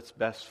school that's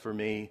best for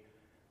me,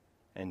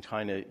 and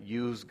kind of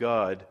use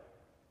God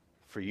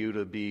for you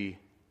to be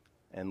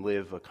and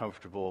live a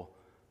comfortable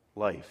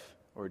life?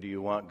 Or do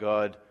you want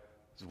God's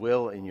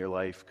will in your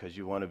life because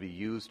you want to be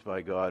used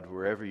by God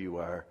wherever you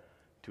are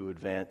to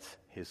advance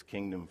His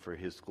kingdom for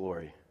His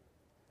glory?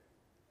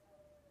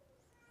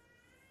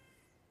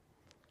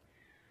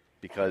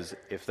 Because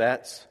if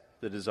that's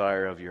the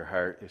desire of your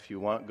heart, if you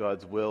want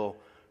God's will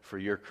for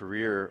your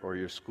career or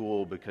your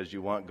school because you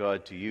want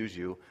God to use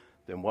you,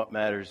 then what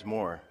matters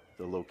more?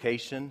 The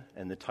location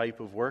and the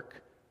type of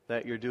work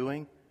that you're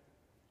doing,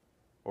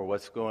 or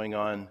what's going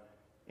on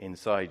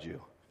inside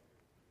you?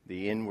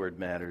 The inward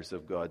matters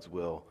of God's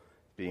will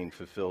being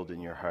fulfilled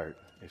in your heart.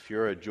 If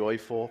you're a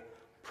joyful,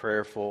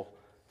 prayerful,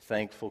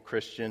 thankful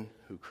Christian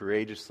who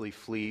courageously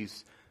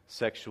flees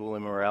sexual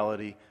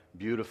immorality,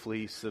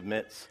 beautifully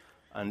submits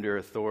under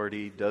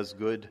authority, does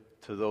good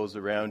to those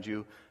around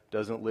you,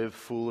 doesn't live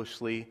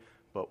foolishly,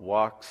 but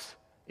walks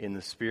in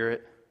the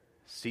Spirit,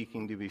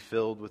 seeking to be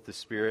filled with the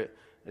Spirit,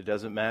 it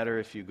doesn't matter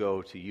if you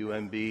go to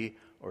UMB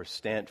or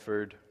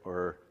Stanford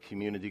or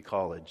community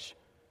college.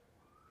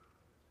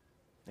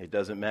 It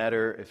doesn't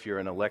matter if you're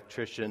an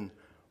electrician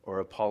or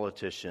a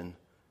politician,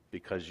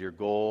 because your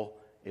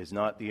goal is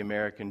not the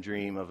American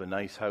dream of a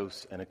nice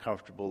house and a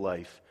comfortable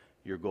life.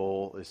 Your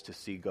goal is to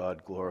see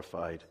God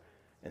glorified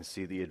and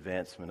see the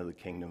advancement of the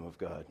kingdom of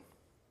God.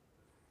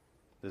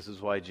 This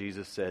is why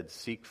Jesus said,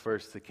 "Seek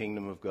first the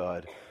kingdom of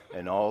God,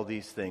 and all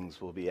these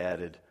things will be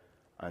added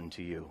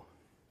unto you."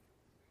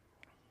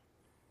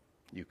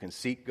 You can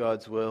seek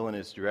God's will and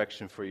His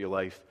direction for your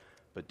life,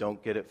 but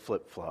don't get it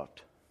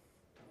flip-flopped.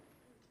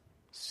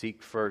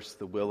 Seek first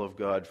the will of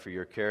God for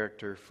your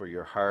character, for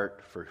your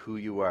heart, for who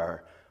you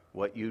are.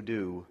 What you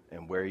do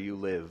and where you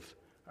live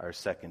are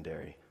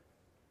secondary.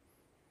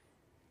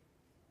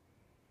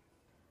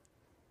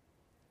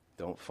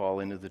 Don't fall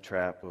into the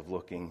trap of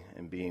looking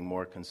and being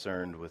more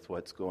concerned with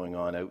what's going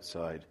on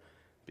outside,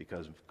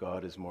 because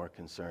God is more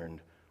concerned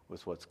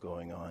with what's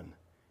going on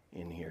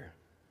in here.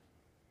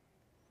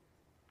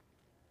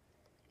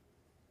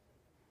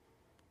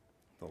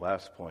 The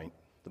last point.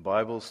 The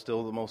Bible is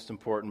still the most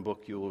important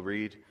book you will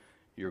read.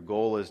 Your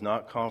goal is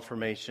not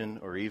confirmation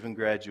or even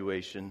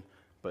graduation,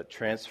 but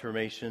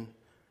transformation.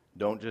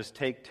 Don't just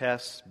take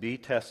tests, be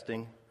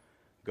testing.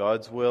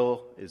 God's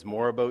will is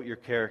more about your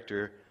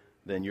character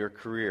than your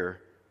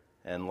career.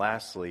 And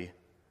lastly,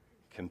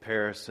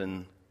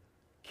 comparison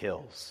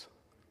kills.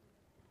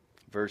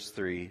 Verse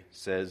 3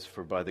 says,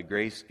 "For by the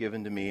grace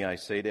given to me, I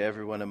say to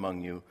everyone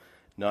among you,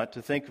 not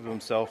to think of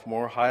himself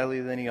more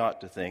highly than he ought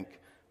to think,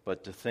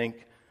 but to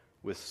think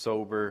with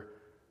sober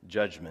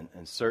judgment."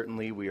 And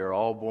certainly we are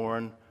all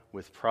born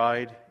with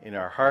pride in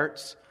our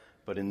hearts,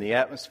 but in the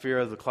atmosphere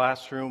of the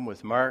classroom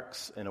with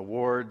marks and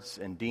awards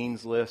and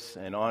dean's lists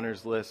and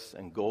honors lists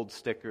and gold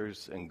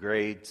stickers and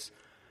grades,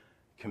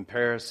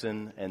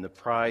 comparison and the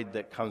pride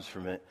that comes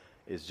from it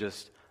is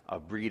just a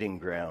breeding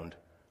ground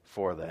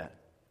for that.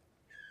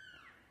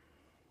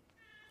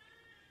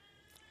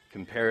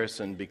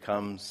 Comparison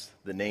becomes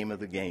the name of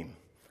the game,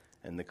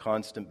 and the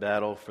constant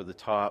battle for the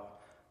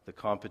top, the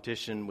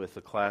competition with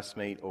a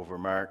classmate over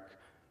mark,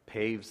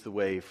 paves the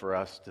way for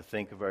us to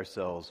think of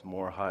ourselves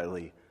more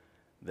highly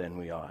than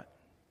we ought.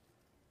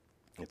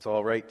 It's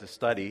all right to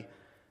study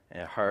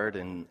hard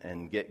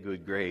and get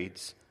good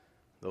grades.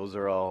 Those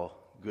are all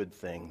good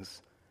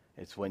things.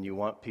 It's when you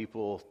want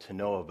people to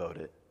know about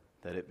it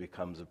that it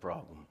becomes a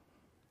problem.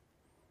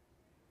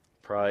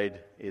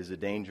 Pride is a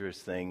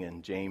dangerous thing,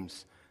 and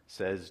James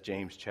says,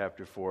 James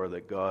chapter 4,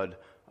 that God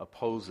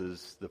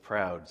opposes the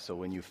proud. So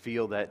when you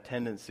feel that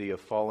tendency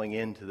of falling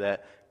into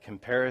that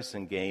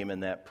comparison game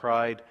and that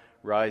pride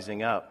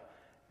rising up,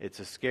 it's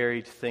a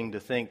scary thing to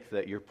think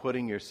that you're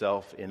putting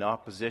yourself in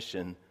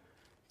opposition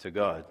to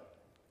God.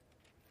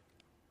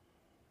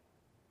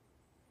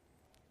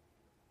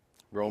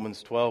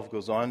 Romans 12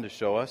 goes on to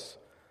show us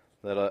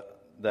that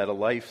a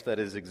life that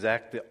is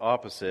exact the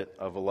opposite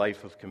of a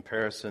life of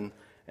comparison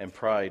and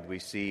pride we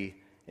see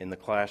in the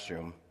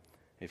classroom.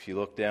 If you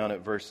look down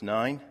at verse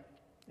 9,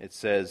 it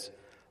says,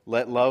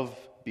 "Let love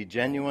be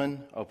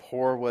genuine,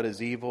 abhor what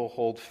is evil,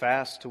 hold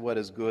fast to what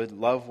is good,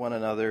 love one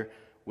another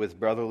with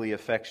brotherly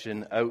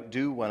affection,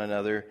 outdo one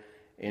another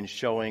in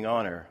showing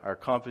honor." Our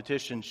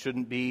competition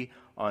shouldn't be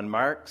on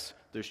marks.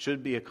 There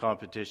should be a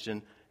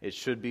competition. It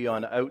should be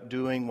on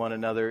outdoing one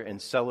another and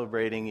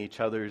celebrating each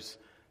other's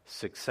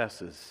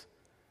successes.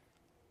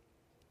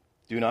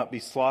 Do not be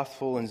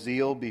slothful in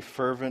zeal, be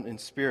fervent in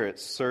spirit,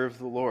 serve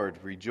the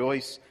Lord.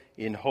 Rejoice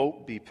in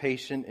hope, be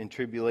patient in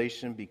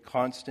tribulation, be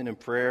constant in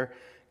prayer,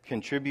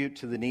 contribute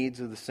to the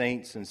needs of the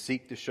saints, and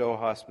seek to show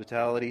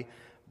hospitality.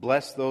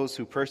 Bless those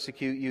who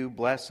persecute you,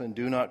 bless and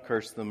do not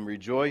curse them.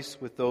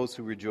 Rejoice with those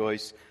who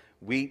rejoice,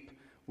 weep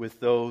with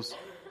those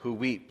who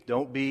weep.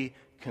 Don't be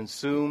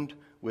consumed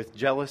with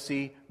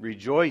jealousy.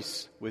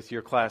 Rejoice with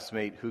your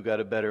classmate who got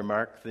a better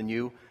mark than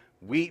you.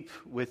 Weep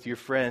with your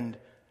friend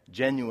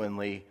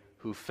genuinely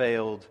who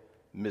failed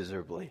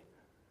miserably.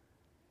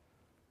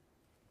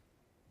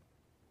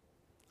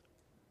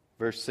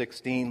 Verse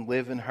 16,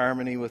 live in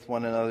harmony with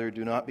one another.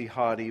 Do not be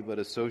haughty, but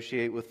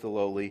associate with the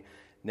lowly.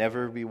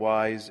 Never be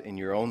wise in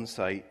your own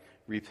sight.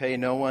 Repay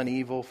no one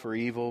evil for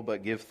evil,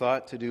 but give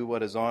thought to do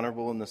what is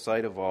honorable in the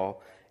sight of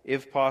all.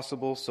 If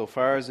possible, so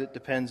far as it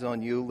depends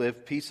on you,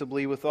 live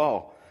peaceably with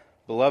all.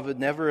 Beloved,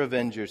 never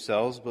avenge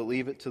yourselves, but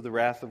leave it to the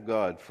wrath of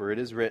God. For it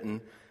is written,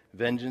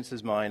 vengeance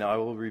is mine, I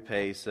will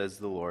repay, says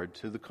the Lord.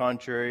 To the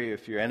contrary,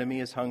 if your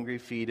enemy is hungry,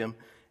 feed him.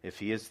 If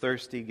he is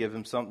thirsty, give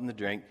him something to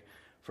drink.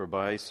 For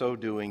by so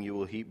doing you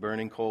will heap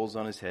burning coals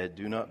on his head.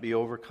 Do not be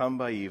overcome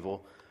by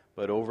evil,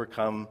 but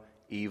overcome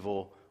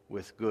evil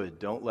with good.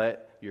 Don't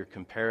let your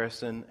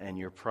comparison and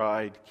your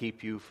pride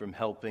keep you from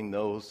helping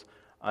those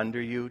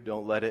under you.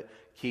 Don't let it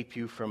keep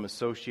you from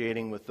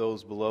associating with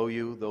those below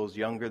you, those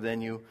younger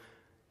than you.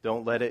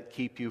 Don't let it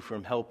keep you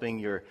from helping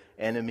your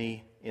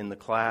enemy in the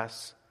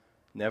class.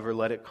 Never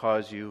let it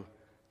cause you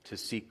to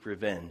seek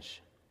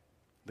revenge.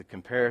 The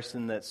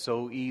comparison that's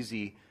so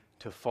easy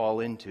to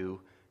fall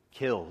into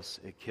kills.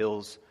 It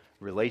kills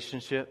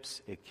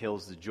relationships. It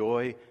kills the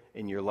joy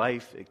in your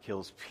life. It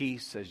kills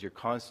peace as you're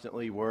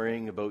constantly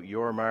worrying about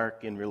your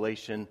mark in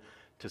relation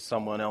to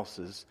someone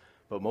else's.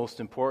 But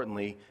most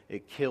importantly,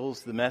 it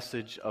kills the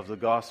message of the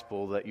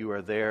gospel that you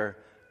are there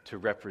to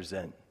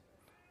represent.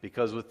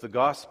 Because with the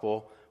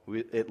gospel,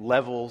 it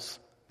levels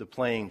the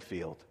playing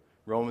field.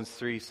 Romans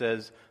 3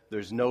 says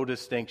there's no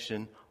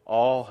distinction.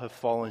 All have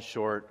fallen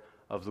short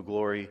of the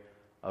glory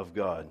of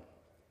God.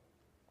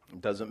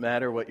 It doesn't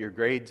matter what your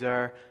grades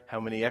are, how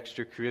many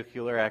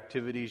extracurricular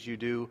activities you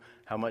do,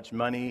 how much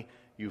money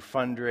you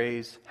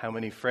fundraise, how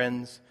many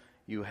friends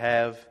you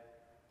have.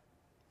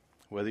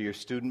 Whether you're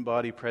student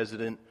body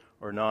president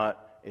or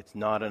not, it's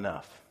not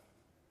enough.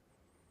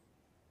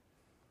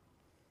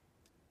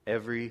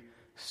 Every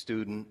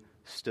student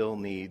still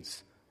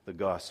needs the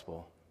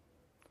gospel.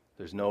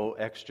 There's no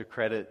extra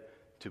credit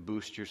to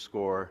boost your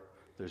score.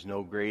 There's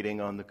no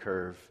grading on the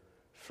curve.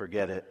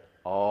 Forget it.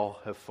 All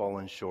have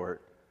fallen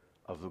short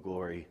of the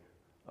glory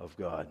of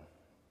God.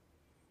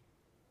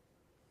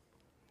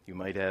 You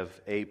might have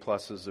A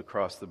pluses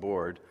across the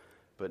board,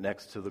 but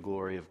next to the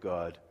glory of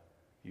God,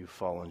 you've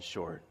fallen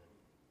short.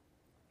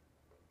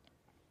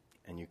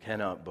 And you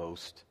cannot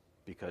boast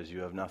because you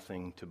have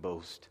nothing to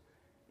boast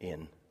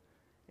in.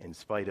 In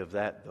spite of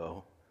that,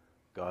 though,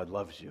 God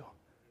loves you.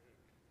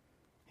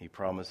 He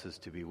promises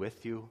to be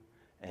with you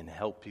and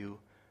help you,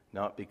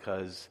 not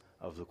because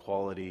of the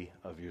quality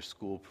of your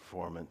school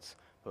performance,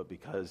 but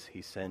because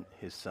He sent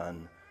His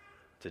Son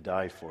to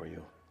die for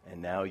you.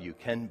 And now you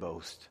can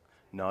boast,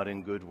 not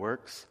in good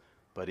works,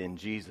 but in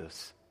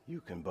Jesus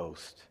you can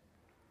boast.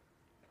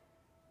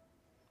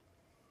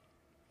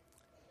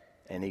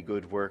 Any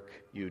good work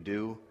you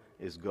do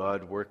is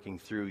God working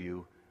through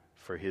you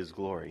for His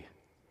glory.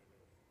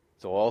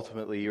 So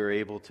ultimately you're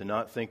able to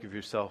not think of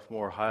yourself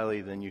more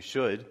highly than you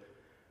should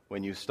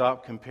when you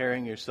stop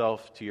comparing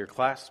yourself to your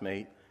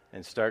classmate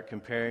and start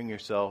comparing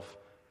yourself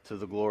to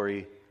the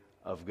glory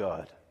of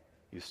God.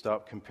 You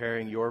stop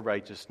comparing your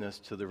righteousness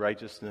to the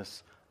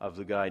righteousness of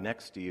the guy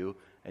next to you,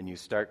 and you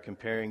start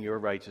comparing your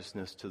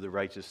righteousness to the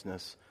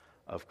righteousness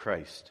of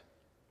Christ.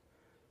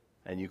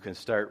 And you can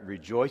start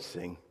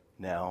rejoicing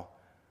now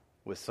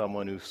with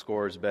someone who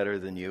scores better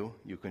than you.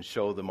 You can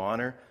show them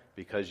honor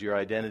because your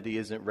identity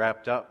isn't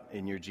wrapped up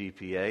in your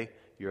GPA.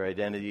 Your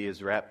identity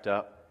is wrapped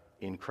up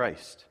in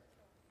Christ.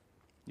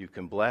 You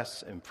can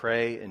bless and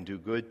pray and do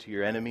good to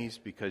your enemies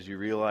because you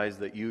realize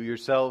that you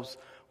yourselves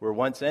were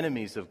once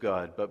enemies of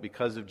God, but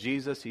because of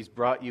Jesus, He's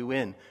brought you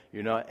in.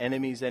 You're not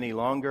enemies any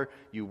longer.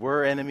 You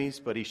were enemies,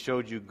 but He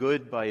showed you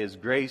good by His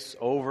grace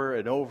over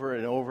and over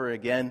and over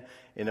again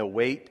in a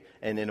weight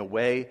and in a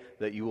way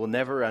that you will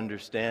never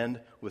understand,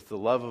 with the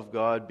love of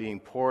God being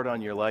poured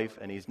on your life,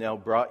 and He's now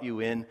brought you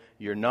in.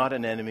 You're not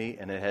an enemy,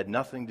 and it had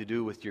nothing to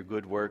do with your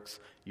good works.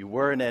 You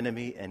were an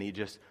enemy, and He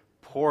just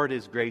poured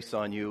His grace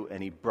on you,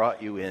 and He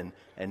brought you in,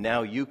 and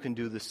now you can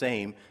do the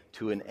same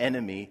to an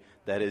enemy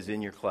that is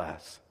in your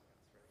class.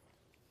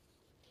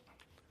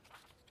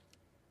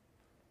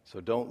 So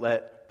don't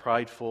let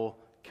prideful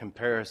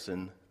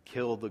comparison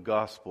kill the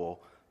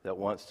gospel that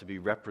wants to be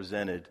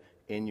represented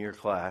in your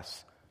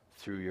class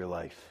through your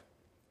life.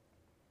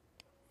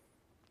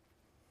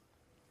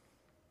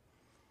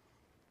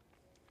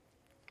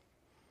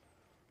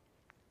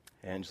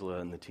 Angela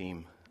and the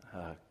team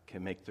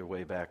can make their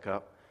way back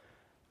up.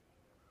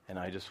 And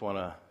I just want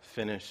to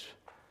finish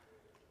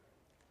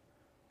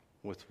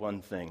with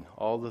one thing.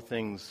 All the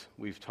things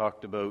we've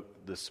talked about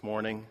this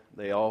morning,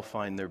 they all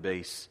find their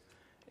base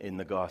in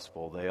the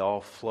gospel. They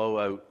all flow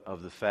out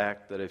of the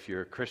fact that if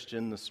you're a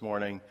Christian this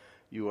morning,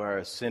 you are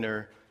a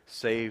sinner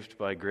saved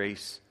by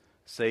grace,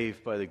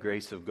 saved by the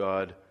grace of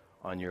God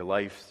on your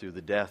life through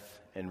the death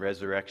and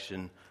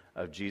resurrection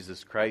of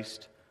Jesus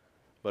Christ.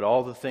 But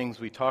all the things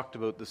we talked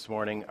about this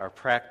morning are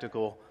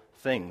practical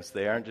things.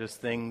 They aren't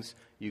just things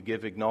you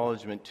give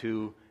acknowledgement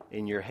to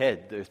in your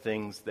head. They're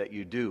things that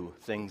you do,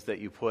 things that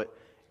you put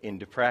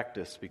into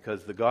practice,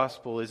 because the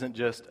gospel isn't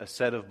just a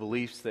set of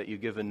beliefs that you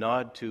give a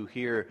nod to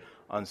here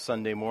on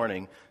Sunday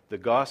morning. The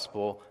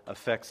gospel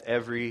affects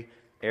every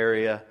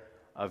area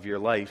of your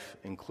life,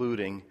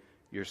 including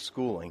your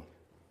schooling.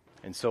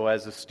 And so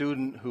as a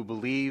student who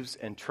believes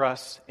and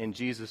trusts in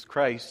Jesus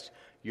Christ,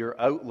 your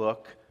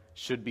outlook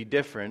should be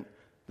different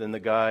than the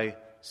guy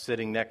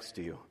sitting next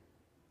to you.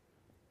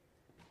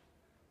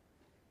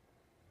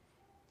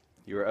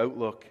 Your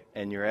outlook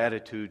and your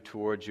attitude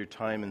towards your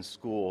time in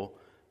school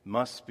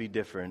must be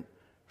different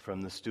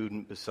from the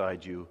student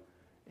beside you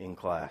in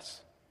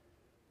class.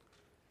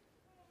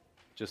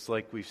 Just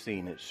like we've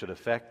seen, it should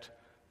affect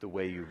the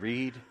way you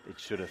read. It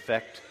should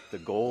affect the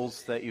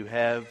goals that you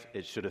have.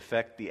 It should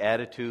affect the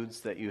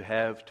attitudes that you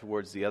have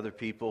towards the other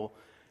people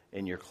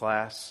in your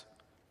class.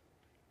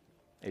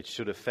 It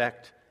should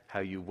affect how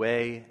you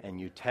weigh and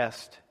you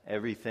test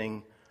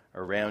everything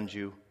around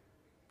you.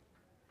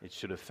 It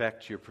should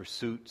affect your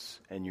pursuits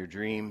and your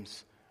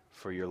dreams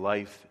for your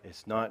life.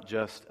 It's not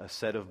just a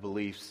set of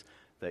beliefs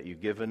that you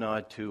give a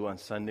nod to on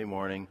Sunday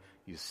morning,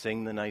 you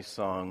sing the nice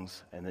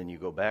songs, and then you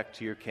go back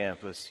to your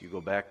campus, you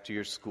go back to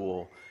your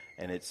school,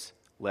 and it's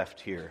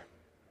left here.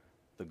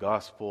 The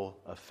gospel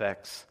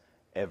affects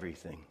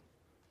everything.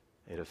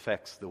 It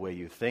affects the way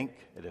you think,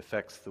 it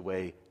affects the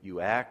way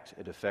you act,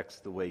 it affects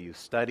the way you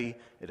study,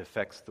 it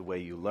affects the way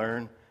you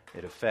learn,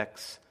 it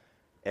affects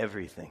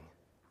everything.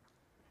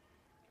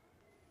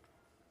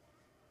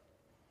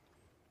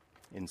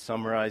 In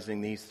summarizing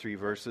these 3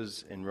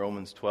 verses in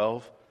Romans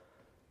 12,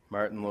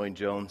 Martin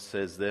Lloyd-Jones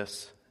says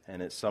this,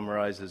 and it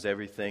summarizes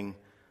everything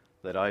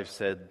that I've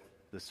said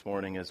this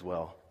morning as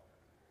well.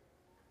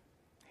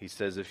 He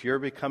says, if your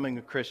becoming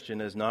a Christian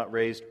has not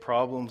raised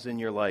problems in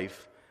your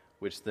life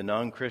which the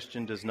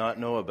non-Christian does not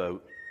know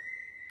about,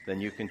 then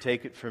you can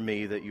take it from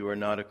me that you are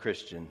not a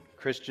Christian.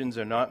 Christians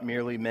are not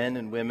merely men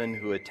and women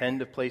who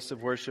attend a place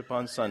of worship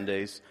on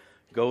Sundays,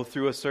 go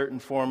through a certain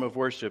form of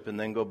worship, and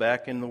then go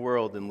back in the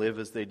world and live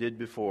as they did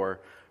before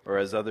or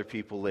as other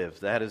people live.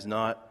 That is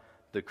not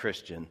the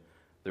Christian.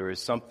 There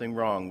is something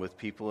wrong with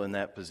people in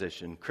that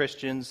position.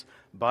 Christians,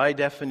 by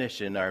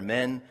definition, are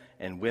men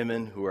and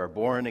women who are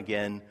born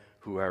again,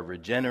 who are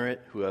regenerate,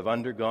 who have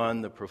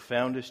undergone the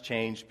profoundest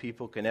change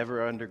people can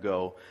ever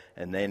undergo,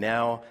 and they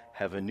now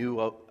have a new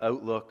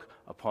outlook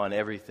upon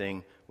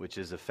everything which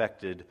is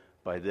affected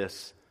by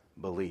this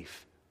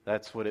belief.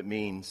 That's what it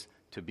means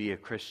to be a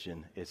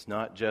Christian. It's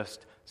not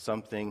just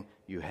something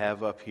you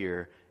have up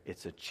here,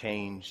 it's a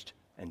changed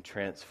and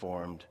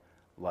transformed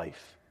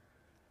life.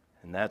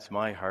 And that's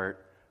my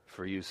heart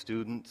for you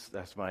students,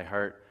 that's my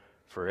heart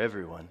for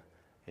everyone,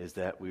 is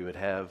that we would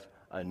have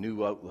a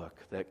new outlook,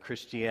 that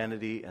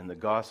Christianity and the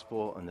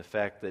gospel and the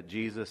fact that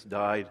Jesus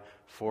died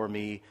for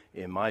me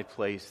in my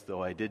place,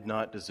 though I did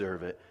not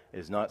deserve it,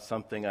 is not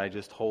something I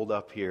just hold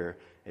up here.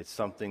 It's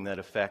something that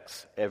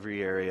affects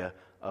every area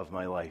of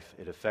my life.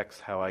 It affects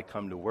how I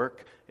come to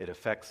work. It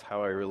affects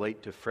how I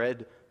relate to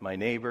Fred, my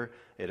neighbor.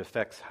 It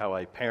affects how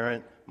I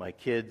parent my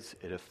kids.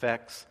 It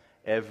affects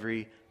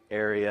every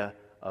area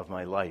of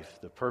my life.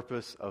 The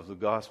purpose of the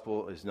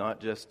gospel is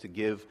not just to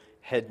give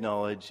head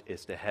knowledge,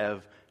 it's to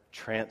have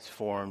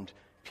transformed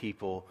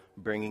people,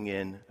 bringing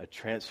in a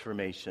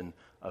transformation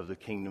of the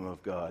kingdom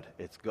of God.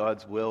 It's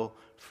God's will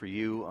for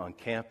you on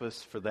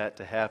campus for that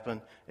to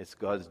happen. It's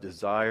God's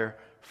desire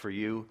for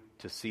you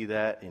to see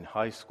that in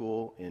high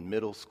school, in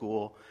middle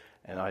school.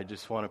 And I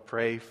just want to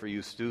pray for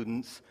you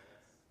students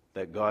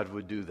that God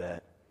would do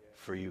that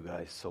for you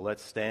guys. So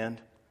let's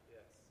stand.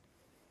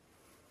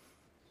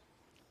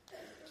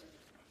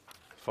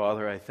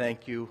 Father, I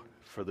thank you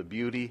for the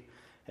beauty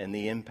and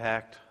the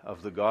impact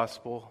of the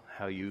gospel,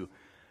 how you,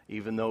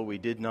 even though we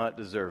did not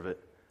deserve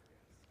it,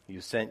 you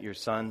sent your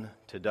Son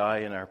to die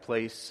in our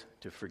place,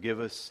 to forgive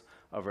us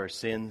of our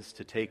sins,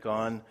 to take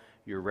on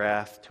your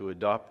wrath, to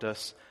adopt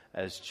us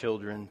as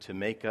children, to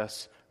make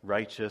us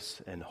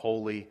righteous and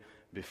holy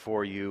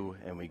before you,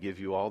 and we give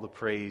you all the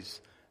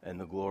praise and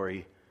the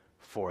glory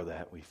for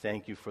that. We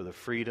thank you for the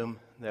freedom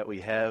that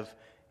we have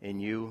in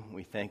you.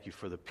 We thank you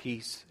for the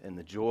peace and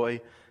the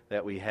joy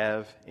that we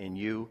have in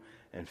you.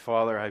 And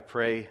Father, I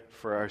pray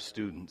for our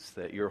students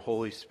that your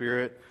Holy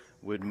Spirit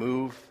would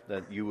move,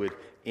 that you would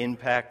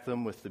impact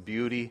them with the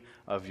beauty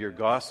of your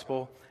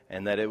gospel,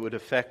 and that it would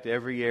affect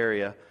every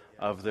area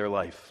of their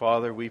life.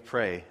 Father, we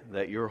pray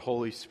that your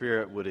Holy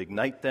Spirit would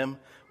ignite them,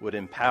 would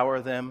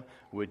empower them,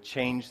 would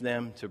change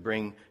them to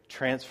bring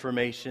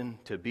transformation,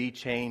 to be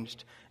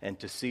changed, and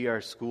to see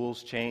our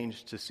schools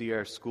changed, to see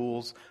our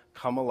schools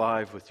come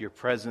alive with your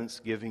presence,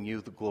 giving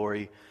you the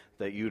glory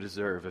that you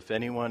deserve. If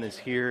anyone is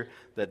here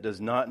that does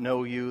not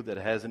know you, that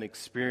hasn't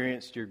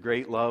experienced your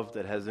great love,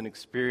 that hasn't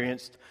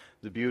experienced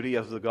the beauty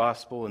of the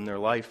gospel in their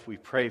life, we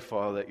pray,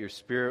 Father, that your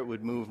Spirit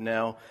would move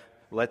now.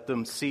 Let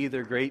them see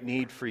their great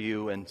need for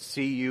you and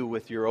see you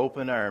with your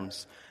open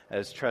arms,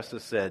 as Tressa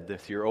said,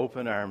 with your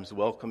open arms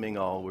welcoming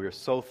all. We are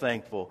so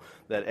thankful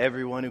that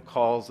everyone who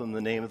calls on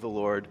the name of the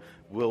Lord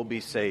will be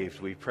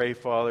saved. We pray,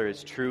 Father,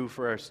 it's true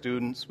for our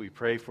students. We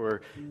pray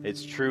for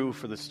it's true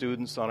for the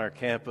students on our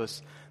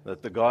campus,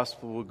 that the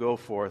gospel will go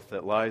forth,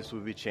 that lives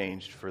will be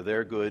changed for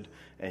their good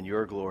and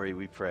your glory,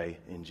 we pray.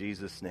 In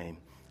Jesus' name,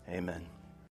 amen.